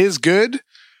he is good,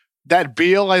 that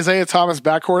Beal Isaiah Thomas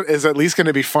backcourt is at least going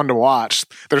to be fun to watch.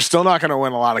 They're still not going to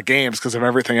win a lot of games because of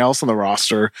everything else on the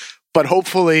roster. But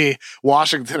hopefully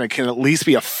Washington can at least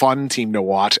be a fun team to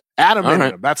watch. At a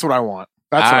minimum, right. That's what I want.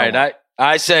 That's all right.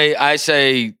 I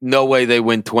say no way they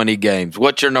win 20 games.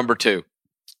 What's your number 2?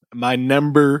 My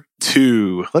number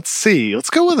 2. Let's see. Let's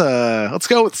go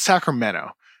with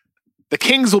Sacramento. The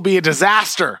Kings will be a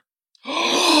disaster.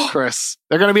 Chris,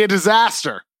 they're going to be a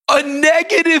disaster. A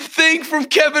negative thing from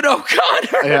Kevin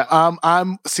O'Connor. Yeah,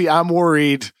 I'm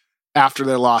worried after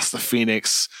their loss to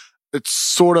Phoenix. It's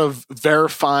sort of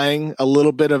verifying a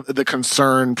little bit of the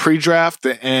concern pre-draft,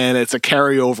 and it's a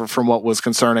carryover from what was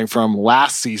concerning from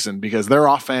last season because their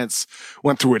offense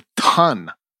went through a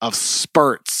ton of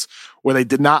spurts where they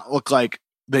did not look like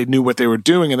they knew what they were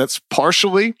doing, and that's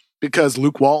partially because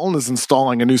Luke Walton is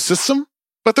installing a new system,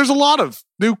 but there's a lot of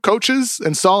new coaches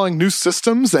installing new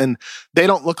systems, and they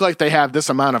don't look like they have this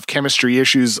amount of chemistry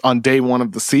issues on day one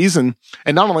of the season.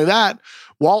 And not only that,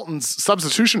 Walton's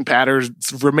substitution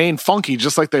patterns remain funky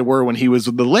just like they were when he was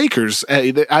with the Lakers.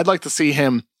 I'd like to see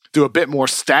him do a bit more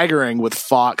staggering with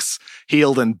Fox,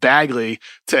 Hield, and Bagley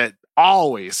to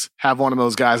always have one of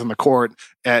those guys on the court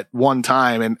at one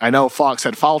time. And I know Fox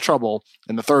had foul trouble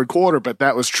in the third quarter, but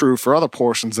that was true for other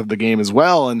portions of the game as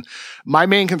well. And my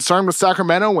main concern with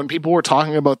Sacramento, when people were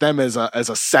talking about them as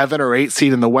a 7 or 8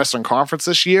 seed in the Western Conference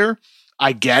this year,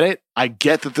 I get it. I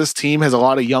get that this team has a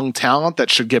lot of young talent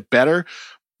that should get better,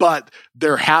 but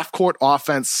their half-court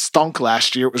offense stunk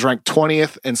last year. It was ranked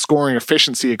 20th in scoring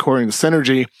efficiency according to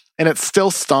Synergy, and it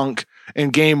still stunk in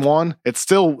game one. It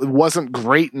wasn't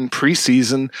great in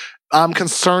preseason. I'm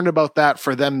concerned about that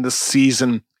for them this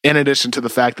season, in addition to the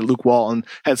fact that Luke Walton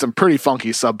had some pretty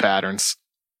funky sub-patterns.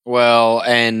 Well,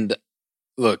 and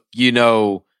look,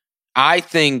 I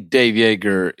think Dave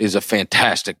Yeager is a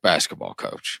fantastic basketball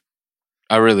coach.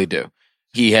 I really do.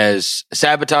 He has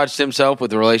sabotaged himself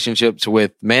with relationships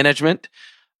with management,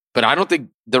 but I don't think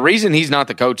the reason he's not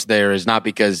the coach there is not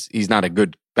because he's not a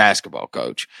good basketball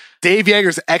coach. Dave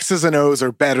Yeager's X's and O's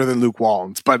are better than Luke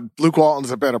Walton's, but Luke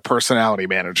Walton's a better personality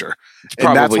manager. It's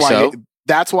probably so.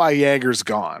 That's why Yeager's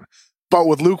gone. But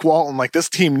with Luke Walton, like, this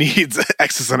team needs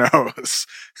X's and O's.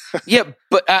 Yeah,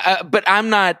 but I'm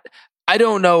not. I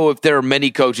don't know if there are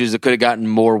many coaches that could have gotten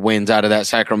more wins out of that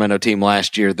Sacramento team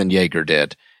last year than Yeager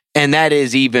did. And that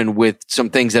is even with some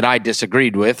things that I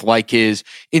disagreed with, like his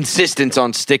insistence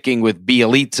on sticking with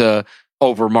Bielitsa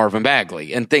over Marvin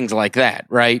Bagley and things like that,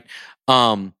 right?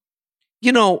 You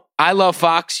know, I love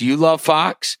Fox, you love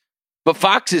Fox, but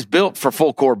Fox is built for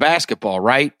full court basketball,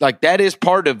 right? Like, that is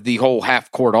part of the whole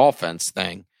half court offense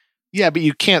thing. Yeah, but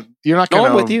you're not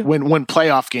going to win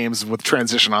playoff games with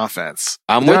transition offense.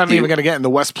 They're not even going to get in the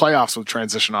West playoffs with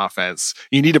transition offense.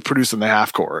 You need to produce in the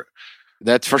half court.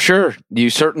 That's for sure.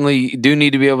 You certainly do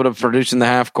need to be able to produce in the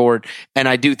half court. And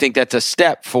I do think that's a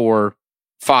step for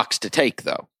Fox to take,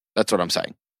 though. That's what I'm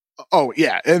saying. Oh,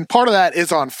 yeah. And part of that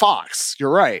is on Fox.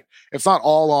 You're right. It's not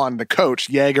all on the coach,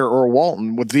 Yeager or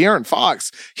Walton. With De'Aaron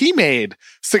Fox, he made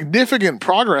significant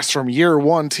progress from year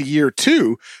 1 to year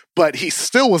 2, but he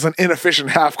still was an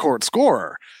inefficient half-court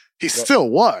scorer. He still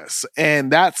was.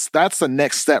 And that's the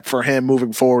next step for him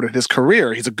moving forward in his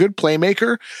career. He's a good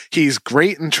playmaker. He's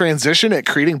great in transition at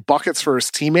creating buckets for his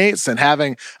teammates and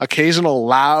having occasional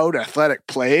loud, athletic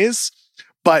plays.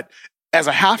 But as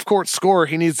a half-court scorer,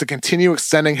 he needs to continue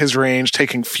extending his range,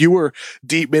 taking fewer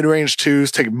deep mid-range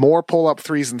twos, take more pull-up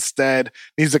threes instead.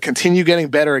 Needs to continue getting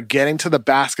better at getting to the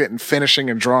basket and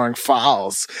finishing and drawing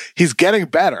fouls. He's getting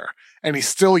better, and he's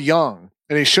still young,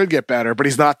 and he should get better, but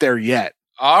he's not there yet.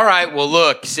 All right. Well,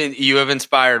 look, since you have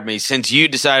inspired me. Since you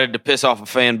decided to piss off a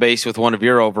fan base with one of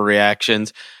your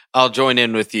overreactions, I'll join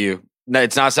in with you. No,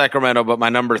 it's not Sacramento, but my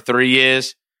number 3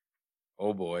 is,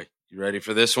 oh boy, you ready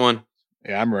for this one?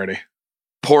 Yeah, I'm ready.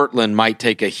 Portland might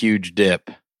take a huge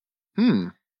dip.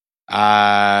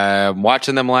 I'm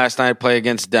watching them last night play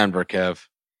against Denver, Kev.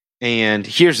 And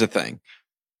here's the thing.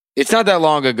 It's not that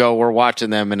long ago we're watching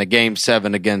them in a game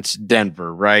 7 against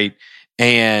Denver, right?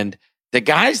 And the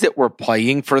guys that were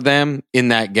playing for them in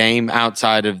that game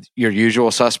outside of your usual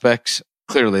suspects,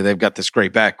 clearly they've got this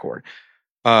great backcourt.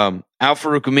 Al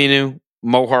Farouk Aminu,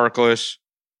 Mo Harkless,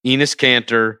 Enes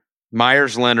Kanter,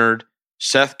 Myers Leonard,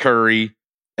 Seth Curry,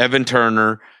 Evan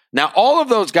Turner. Now, all of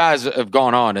those guys have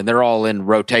gone on, and they're all in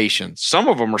rotation. Some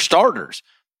of them are starters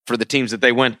for the teams that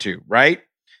they went to, right?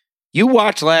 You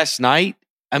watched last night.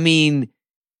 I mean,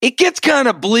 it gets kind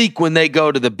of bleak when they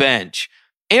go to the bench.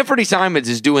 Anthony Simons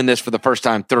is doing this for the first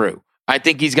time through. I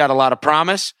think he's got a lot of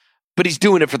promise, but he's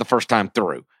doing it for the first time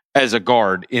through as a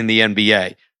guard in the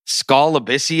NBA. Skal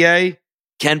Labissiere,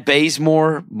 Kent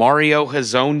Bazemore, Mario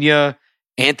Hezonja,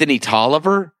 Anthony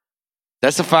Tolliver.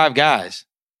 That's the 5 guys.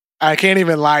 I can't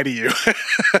even lie to you.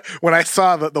 When I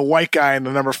saw the white guy in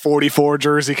the number 44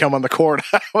 jersey come on the court,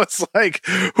 I was like,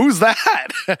 who's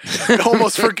that?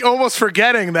 almost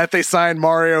forgetting that they signed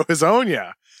Mario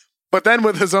Hezonja. But then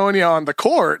with Hezonja on the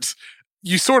court,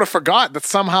 you sort of forgot that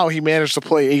somehow he managed to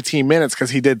play 18 minutes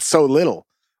because he did so little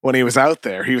when he was out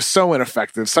there. He was so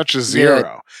ineffective, such a zero.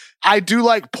 Yeah. I do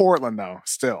like Portland, though,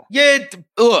 still. Yeah,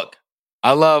 look,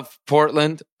 I love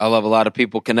Portland. I love a lot of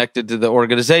people connected to the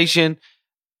organization.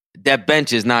 That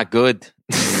bench is not good.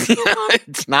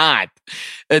 It's not.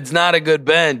 It's not a good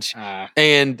bench.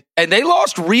 And they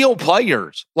lost real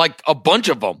players, like a bunch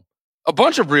of them, a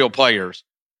bunch of real players.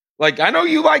 Like, I know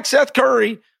you like Seth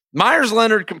Curry. Myers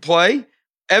Leonard can play.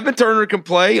 Evan Turner can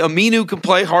play. Aminu can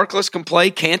play. Harkless can play.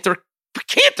 Kanter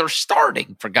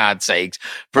starting, for God's sakes.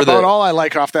 All I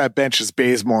like off that bench is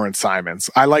Bazemore and Simons.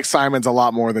 I like Simons a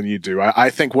lot more than you do. I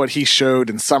think what he showed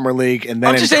in Summer League and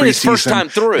then I'm just saying his first time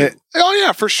through. Oh,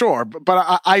 yeah, for sure.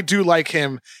 But I do like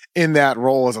him in that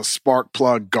role as a spark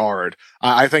plug guard.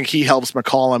 I think he helps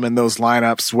McCollum in those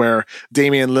lineups where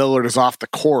Damian Lillard is off the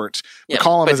court. Yeah,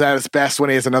 McCollum is at his best when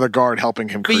he has another guard helping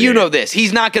him create. But you know this.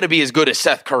 He's not going to be as good as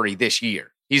Seth Curry this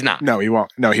year. He's not. No, he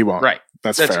won't. Right.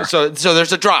 That's fair. So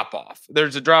there's a drop off.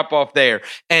 There's a drop off there.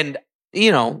 And,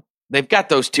 you know, they've got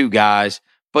those 2 guys,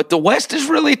 but the West is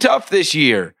really tough this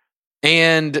year.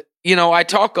 And, you know, I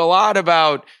talk a lot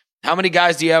about how many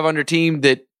guys do you have on your team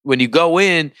that when you go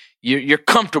in, you're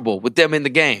comfortable with them in the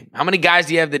game. How many guys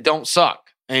do you have that don't suck?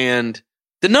 And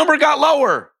the number got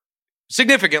lower,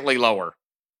 significantly lower.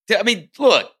 I mean,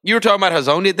 look, you were talking about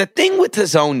Hezonja. The thing with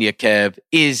Hezonja, Kev,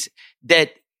 is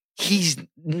that he's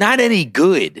not any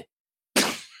good.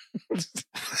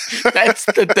 That's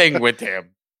the thing with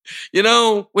him. You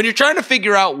know, when you're trying to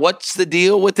figure out what's the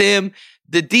deal with him,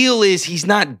 the deal is he's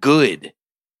not good.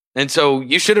 And so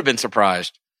you should have been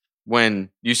surprised when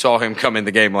you saw him come in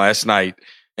the game last night.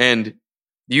 And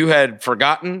you had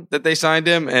forgotten that they signed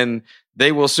him, and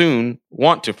they will soon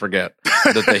want to forget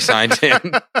that they signed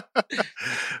him.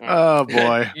 Oh,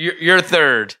 boy. You're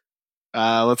third.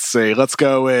 Let's see. Let's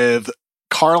go with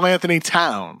Karl Anthony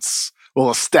Towns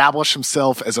will establish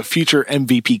himself as a future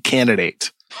MVP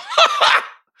candidate.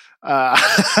 God.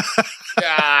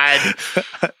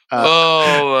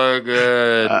 Oh, my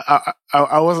God.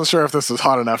 I wasn't sure if this was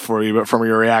hot enough for you, but from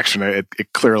your reaction, it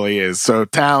clearly is. So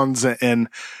Towns in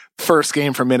first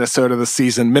game for Minnesota this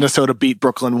season, Minnesota beat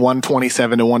Brooklyn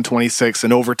 127-126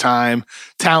 in overtime.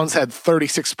 Towns had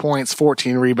 36 points,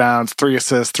 14 rebounds, 3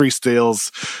 assists, 3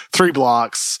 steals, 3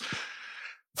 blocks.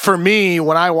 For me,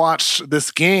 when I watched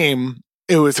this game,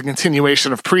 it was a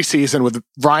continuation of preseason with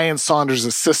Ryan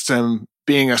Saunders' system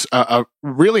being a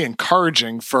really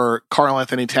encouraging for Karl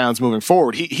Anthony Towns moving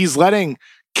forward. He's letting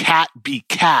Cat be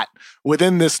Cat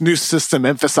within this new system,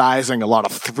 emphasizing a lot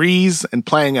of threes and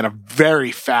playing at a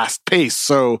very fast pace.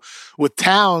 So with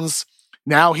Towns,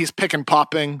 now he's pick and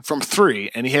popping from 3,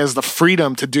 and he has the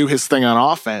freedom to do his thing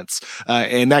on offense.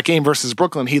 In that game versus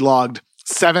Brooklyn, he logged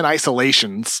 7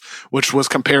 isolations, which was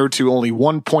compared to only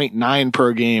 1.9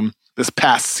 per game this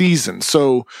past season.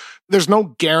 So there's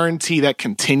no guarantee that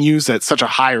continues at such a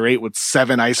high rate with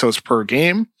 7 ISOs per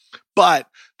game. But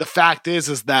the fact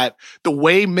is that the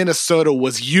way Minnesota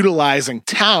was utilizing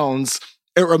Towns,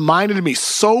 it reminded me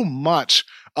so much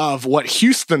of what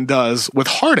Houston does with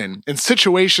Harden in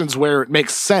situations where it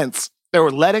makes sense. They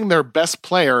were letting their best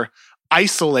player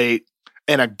isolate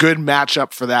in a good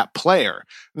matchup for that player.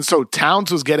 And so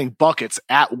Towns was getting buckets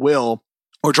at will,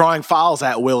 or drawing fouls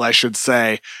at will, I should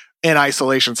say, in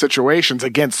isolation situations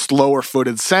against slower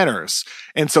footed centers.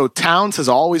 And so Towns has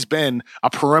always been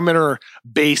a perimeter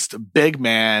based big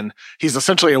man. He's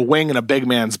essentially a wing in a big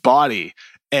man's body.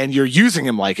 And you're using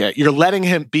him like it. You're letting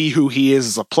him be who he is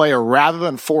as a player rather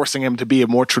than forcing him to be a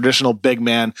more traditional big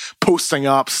man, posting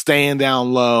up, staying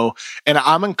down low. And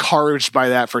I'm encouraged by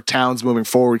that for Towns moving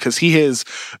forward, because he is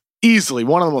easily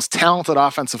one of the most talented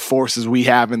offensive forces we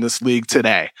have in this league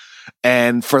today.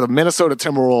 And for the Minnesota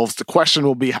Timberwolves, the question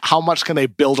will be, how much can they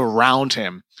build around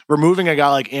him? Removing a guy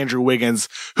like Andrew Wiggins,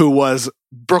 who was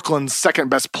Brooklyn's second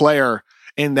best player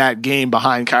in that game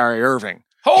behind Kyrie Irving.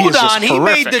 Hold on, he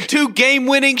made the 2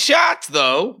 game-winning shots,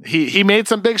 though. He made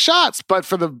some big shots, but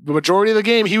for the majority of the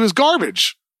game, he was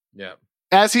garbage. Yeah.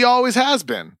 As he always has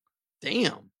been.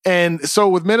 Damn. And so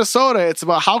with Minnesota, it's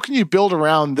about how can you build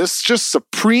around this just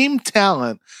supreme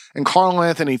talent in Karl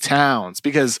Anthony Towns?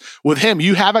 Because with him,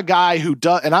 you have a guy who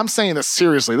does, and I'm saying this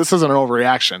seriously, this isn't an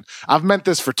overreaction. I've meant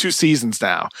this for 2 seasons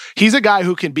now. He's a guy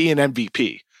who can be an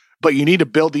MVP, but you need to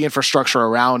build the infrastructure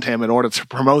around him in order to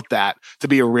promote that to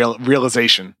be a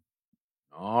realization.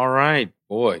 All right,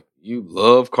 boy. You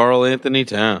love Karl Anthony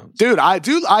Towns. Dude, I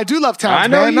do love Towns, I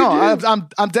know man. you No, do.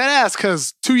 I'm dead ass,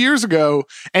 because 2 years ago,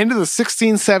 end of the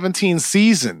 16-17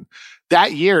 season,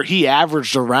 that year he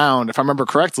averaged around, if I remember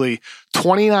correctly,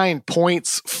 29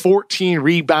 points, 14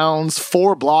 rebounds,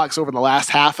 4 blocks over the last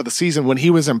half of the season when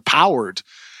he was empowered.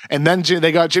 And then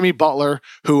they got Jimmy Butler,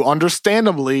 who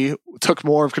understandably took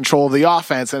more of control of the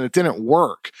offense, and it didn't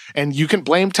work. And you can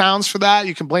blame Towns for that.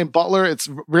 You can blame Butler. It's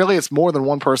more than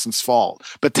one person's fault.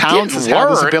 But Towns has had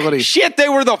this ability. Shit, they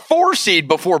were the 4 seed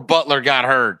before Butler got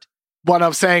hurt. What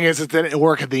I'm saying is it didn't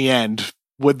work at the end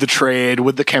with the trade,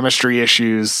 with the chemistry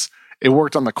issues. It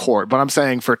worked on the court. But I'm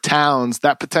saying for Towns,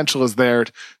 that potential is there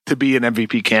to be an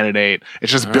MVP candidate.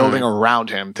 It's just building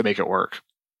around him to make it work.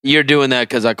 You're doing that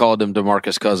because I called him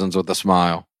DeMarcus Cousins with a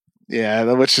smile.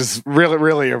 Yeah, which is really,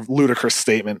 really a ludicrous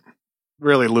statement.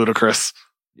 Really ludicrous.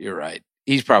 You're right.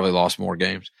 He's probably lost more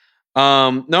games.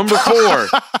 Number 4.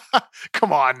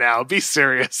 Come on now. Be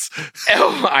serious.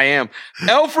 I am.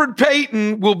 Elfrid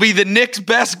Payton will be the Knicks'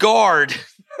 best guard.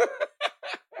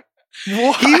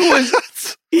 What?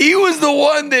 He was the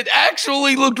one that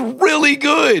actually looked really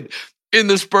good in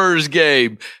the Spurs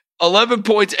game. 11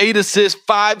 points, 8 assists,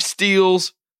 5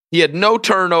 steals. He had no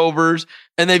turnovers,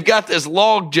 and they've got this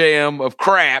log jam of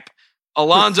crap.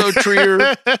 Alonzo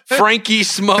Trier, Frankie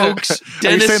Smokes, Dennis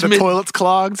Are you saying Smith. the toilet's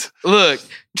clogged? Look,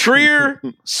 Trier,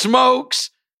 Smokes,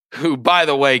 who, by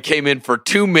the way, came in for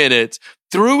 2 minutes,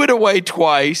 threw it away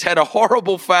twice, had a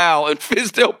horrible foul, and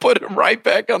Fizdale put him right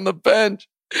back on the bench.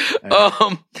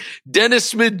 Dennis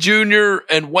Smith Jr.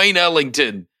 and Wayne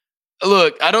Ellington.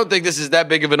 Look, I don't think this is that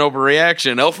big of an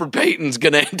overreaction. Elfrid Payton's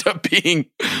going to end up being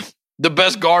the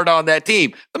best guard on that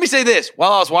team. Let me say this.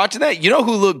 While I was watching that, you know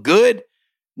who looked good?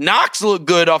 Knox looked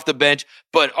good off the bench,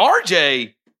 but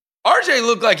RJ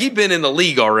looked like he'd been in the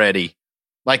league already.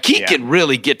 Like he can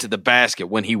really get to the basket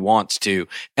when he wants to.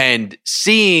 And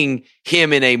seeing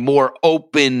him in a more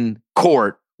open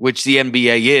court, which the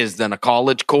NBA is, than a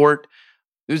college court,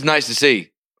 it was nice to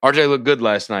see. RJ looked good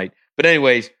last night. But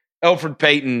anyways, Elfrid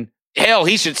Payton, hell,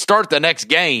 he should start the next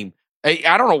game.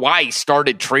 I don't know why he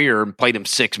started Trier and played him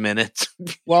 6 minutes.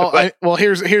 Well,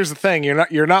 here's the thing: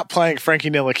 you're not playing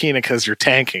Frankie Ntilikina because you're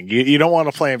tanking. You don't want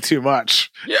to play him too much.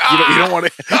 Yeah. You don't want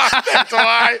to. That's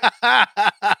why.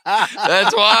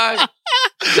 That's why.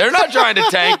 They're not trying to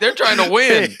tank. They're trying to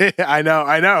win. I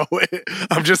know.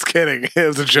 I'm just kidding. It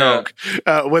was a joke.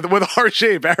 Yeah. With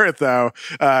RJ Barrett though,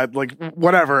 like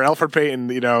whatever. Elfrid Payton,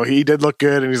 he did look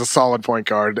good and he's a solid point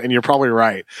guard. And you're probably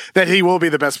right that he will be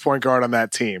the best point guard on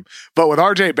that team. But with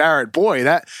RJ Barrett, boy,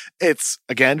 that it's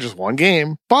again just one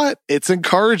game, but it's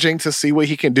encouraging to see what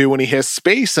he can do when he has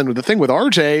space. And the thing with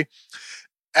RJ,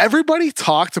 everybody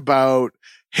talked about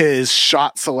his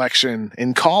shot selection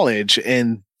in college,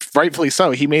 and rightfully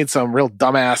so. He made some real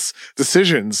dumbass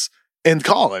decisions in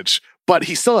college, but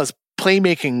he still has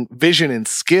playmaking vision and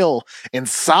skill and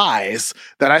size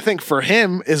that I think for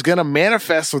him is going to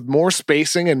manifest with more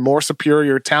spacing and more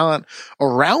superior talent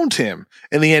around him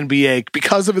in the NBA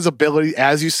because of his ability,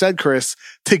 as you said, Chris,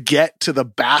 to get to the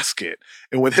basket.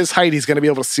 And with his height, he's going to be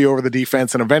able to see over the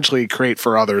defense and eventually create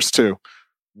for others too.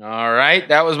 All right.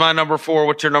 That was my number 4.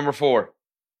 What's your number 4?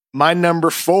 My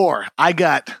number 4, I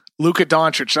got Luka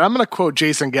Doncic. And I'm going to quote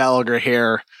Jason Gallagher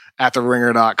here at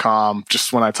theringer.com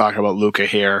just when I talk about Luka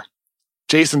here.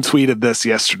 Jason tweeted this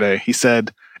yesterday. He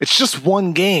said, "It's just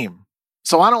one game,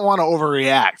 so I don't want to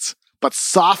overreact. But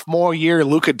sophomore year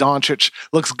Luka Doncic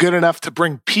looks good enough to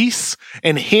bring peace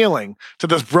and healing to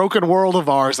this broken world of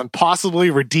ours and possibly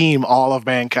redeem all of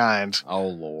mankind." Oh,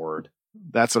 Lord.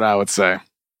 That's what I would say.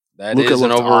 That Luka is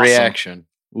an overreaction. Awesome.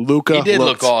 Luka he did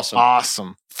look awesome.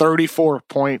 Awesome. 34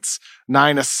 points,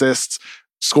 9 assists,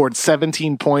 scored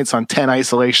 17 points on 10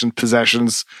 isolation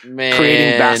possessions,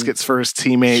 creating baskets for his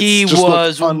teammates. He just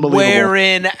was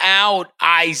wearing out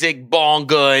Isaac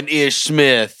Bonga and Ish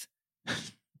Smith.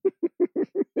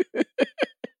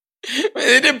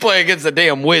 They didn't play against the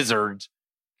damn Wizards.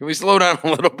 Can we slow down a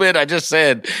little bit? I just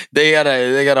said they got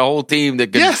a whole team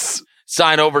that could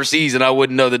sign overseas, and I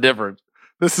wouldn't know the difference.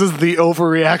 This is the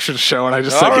overreaction show, and I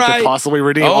just said he could possibly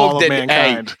redeem all of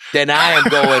mankind. Hey, then I am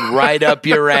going right up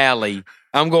your alley.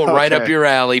 I'm going right up your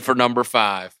alley for number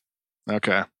 5.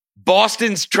 Okay.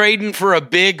 Boston's trading for a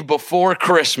big before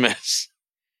Christmas.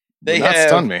 That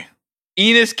stunned me.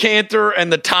 Enes Kanter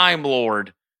and the Time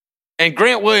Lord. And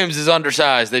Grant Williams is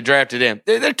undersized. They drafted him.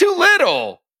 They're too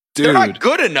little. Dude. They're not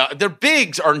good enough. Their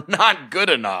bigs are not good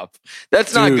enough.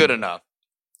 That's not good enough.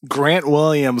 Grant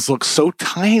Williams looks so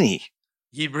tiny.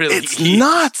 It's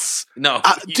nuts. No,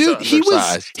 dude, he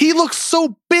looked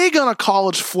so big on a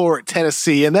college floor at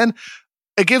Tennessee, and then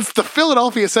against the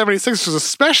Philadelphia 76ers,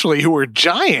 especially, who were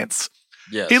giants.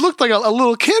 Yes. He looked like a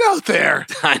little kid out there.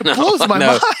 I know. It blows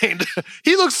my mind.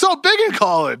 He looked so big in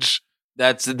college.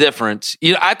 That's the difference.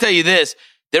 I tell you this,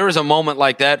 there was a moment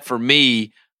like that for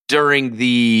me during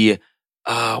the,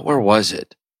 where was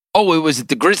it? Oh, it was at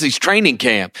the Grizzlies training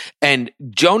camp. And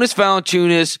Jonas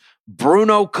Valanciunas,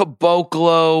 Bruno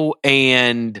Caboclo,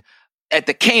 and at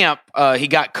the camp, he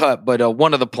got cut, but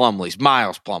one of the Plumleys,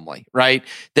 Miles Plumlee, right?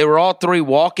 They were all 3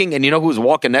 walking, and you know who was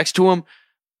walking next to him?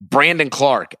 Brandon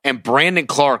Clark. And Brandon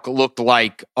Clark looked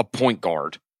like a point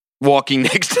guard walking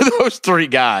next to those 3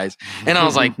 guys. And I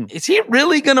was like, is he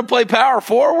really going to play power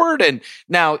forward? And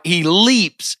now he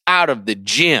leaps out of the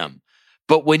gym.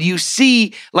 But when you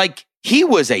see, like, he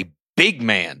was a big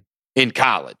man in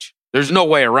college. There's no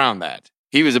way around that.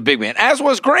 He was a big man, as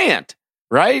was Grant,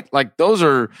 right? Like, those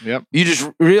are, you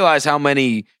just realize how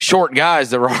many short guys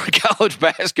there are in college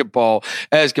basketball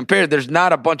as compared. There's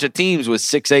not a bunch of teams with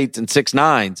 6'8" and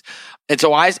 6'9". And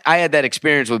so I had that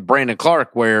experience with Brandon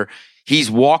Clark where he's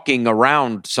walking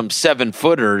around some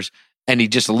 7-footers and he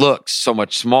just looks so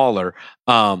much smaller.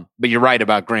 But you're right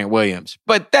about Grant Williams.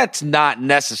 But that's not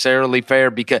necessarily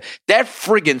fair because that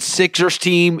friggin' Sixers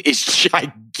team is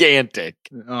gigantic.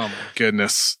 Oh, my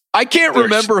goodness. I can't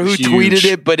remember who tweeted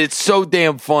it, but it's so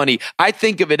damn funny. I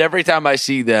think of it every time I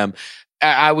see them.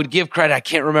 I would give credit. I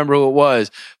can't remember who it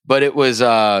was, but it was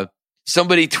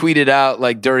somebody tweeted out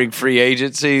like during free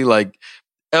agency, like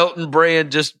Elton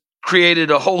Brand just created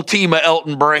a whole team of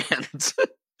Elton Brands.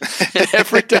 And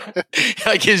every time,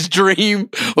 like his dream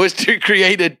was to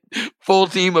create a full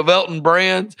team of Elton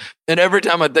Brands. And every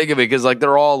time I think of it, because like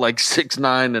they're all like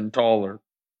 6'9" and taller.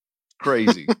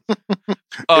 Crazy.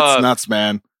 It's nuts,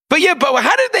 man. But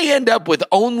how did they end up with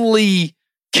only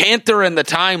Kanter and the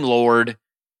Time Lord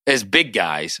as big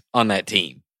guys on that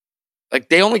team? Like,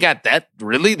 they only got that?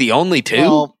 Really? The only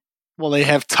two? Well, they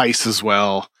have Tice as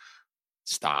well.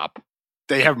 Stop.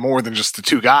 They have more than just the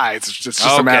two guys. It's just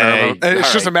a matter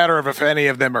of a matter of if any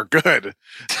of them are good.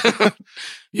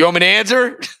 You want me to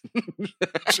answer?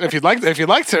 if you'd like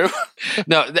to.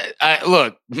 No,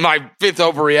 look, my fifth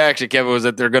overreaction, Kevin, was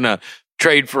that they're going to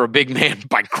trade for a big man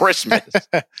by Christmas.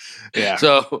 Yeah.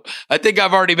 So I think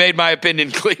I've already made my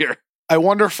opinion clear. I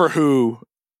wonder for who,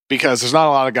 because there's not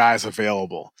a lot of guys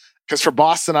available. Because for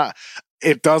Boston,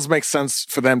 it does make sense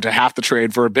for them to have to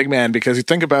trade for a big man, because you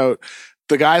think about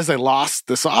the guys they lost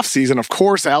this offseason, of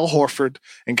course, Al Horford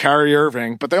and Kyrie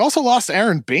Irving, but they also lost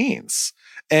Aaron Baines.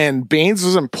 And Baines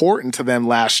was important to them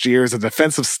last year as a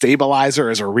defensive stabilizer,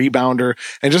 as a rebounder,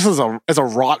 and just as a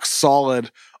rock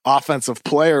solid offensive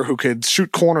player who could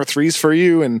shoot corner threes for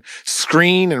you and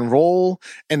screen and roll.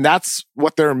 And that's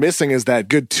what they're missing, is that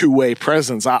good two-way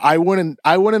presence. I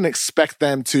wouldn't expect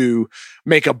them to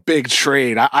make a big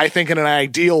trade. I think in an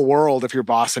ideal world, if you're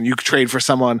Boston, you could trade for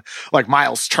someone like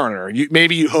Miles Turner.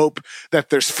 Maybe you hope that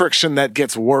there's friction that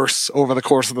gets worse over the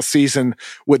course of the season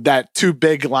with that too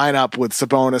big lineup with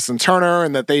Sabonis and Turner,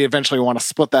 and that they eventually want to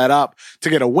split that up to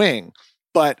get a wing.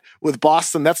 But with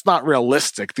Boston, that's not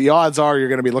realistic. The odds are you're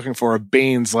going to be looking for a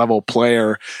Baines level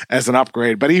player as an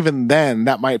upgrade. But even then,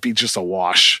 that might be just a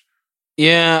wash.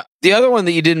 Yeah. The other one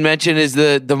that you didn't mention is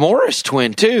the Morris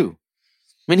twin, too.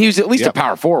 I mean, he was at least a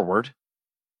power forward.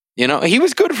 You know, he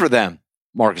was good for them,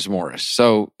 Marcus Morris.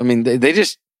 So, I mean, they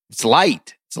just, it's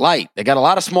light. It's light. They got a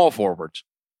lot of small forwards.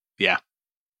 Yeah.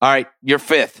 All right. You're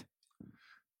fifth.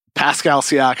 Pascal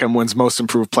Siakam wins most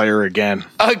improved player again.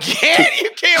 Again? You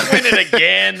can't win it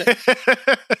again.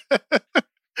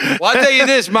 Well, I'll tell you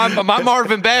this. My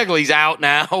Marvin Bagley's out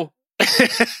now. In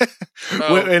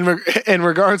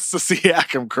regards to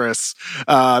Siakam, Chris,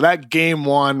 that game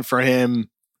one for him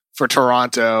for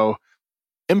Toronto,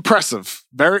 impressive.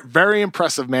 Very, very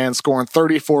impressive, man, scoring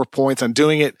 34 points and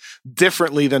doing it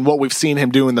differently than what we've seen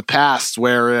him do in the past,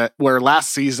 where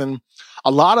last season,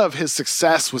 a lot of his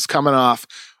success was coming off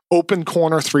open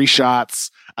corner three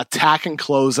shots, attacking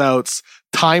closeouts,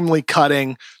 timely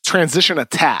cutting, transition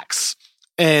attacks.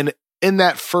 And in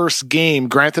that first game,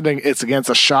 granted it's against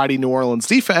a shoddy New Orleans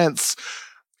defense,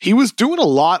 he was doing a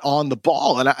lot on the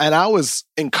ball. And I was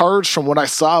encouraged from what I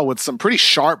saw with some pretty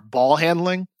sharp ball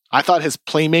handling. I thought his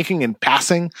playmaking and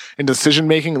passing and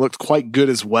decision-making looked quite good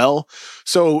as well.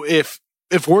 So if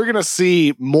we're going to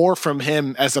see more from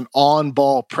him as an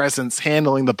on-ball presence,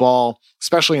 handling the ball,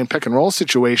 especially in pick-and-roll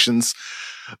situations,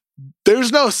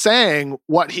 there's no saying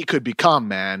what he could become,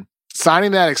 man.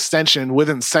 Signing that extension with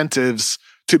incentives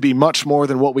to be much more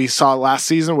than what we saw last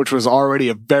season, which was already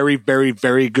a very, very,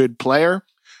 very good player,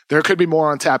 there could be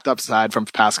more untapped upside from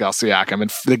Pascal Siakam.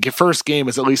 And the first game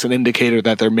is at least an indicator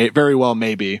that there very well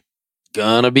may be.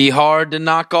 Gonna be hard to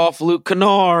knock off Luke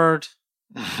Kennard.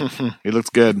 He looks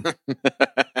good.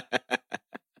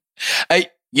 Hey,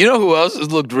 you know who else has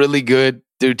looked really good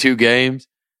through two games?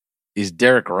 Is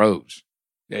Derrick Rose.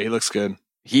 Yeah, he looks good.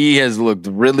 He has looked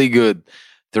really good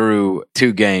through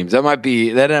two games.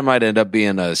 That might end up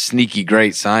being a sneaky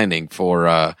great signing for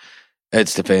Ed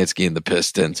Stefanski and the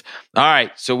Pistons. All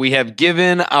right, so we have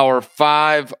given our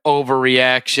 5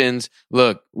 overreactions.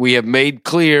 Look, we have made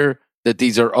clear that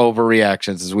these are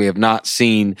overreactions, as we have not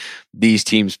seen these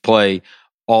teams play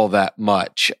all that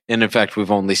much. And in fact,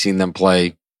 we've only seen them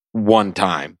play one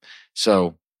time.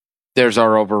 So there's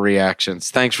our overreactions.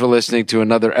 Thanks for listening to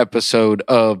another episode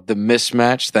of The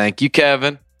Mismatch. Thank you,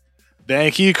 Kevin.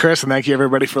 Thank you, Chris, and thank you,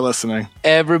 everybody, for listening.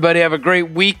 Everybody have a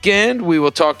great weekend. We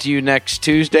will talk to you next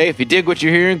Tuesday. If you dig what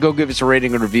you're hearing, go give us a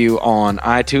rating and review on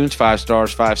iTunes. 5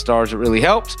 stars, 5 stars. It really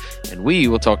helps. And we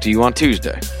will talk to you on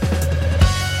Tuesday.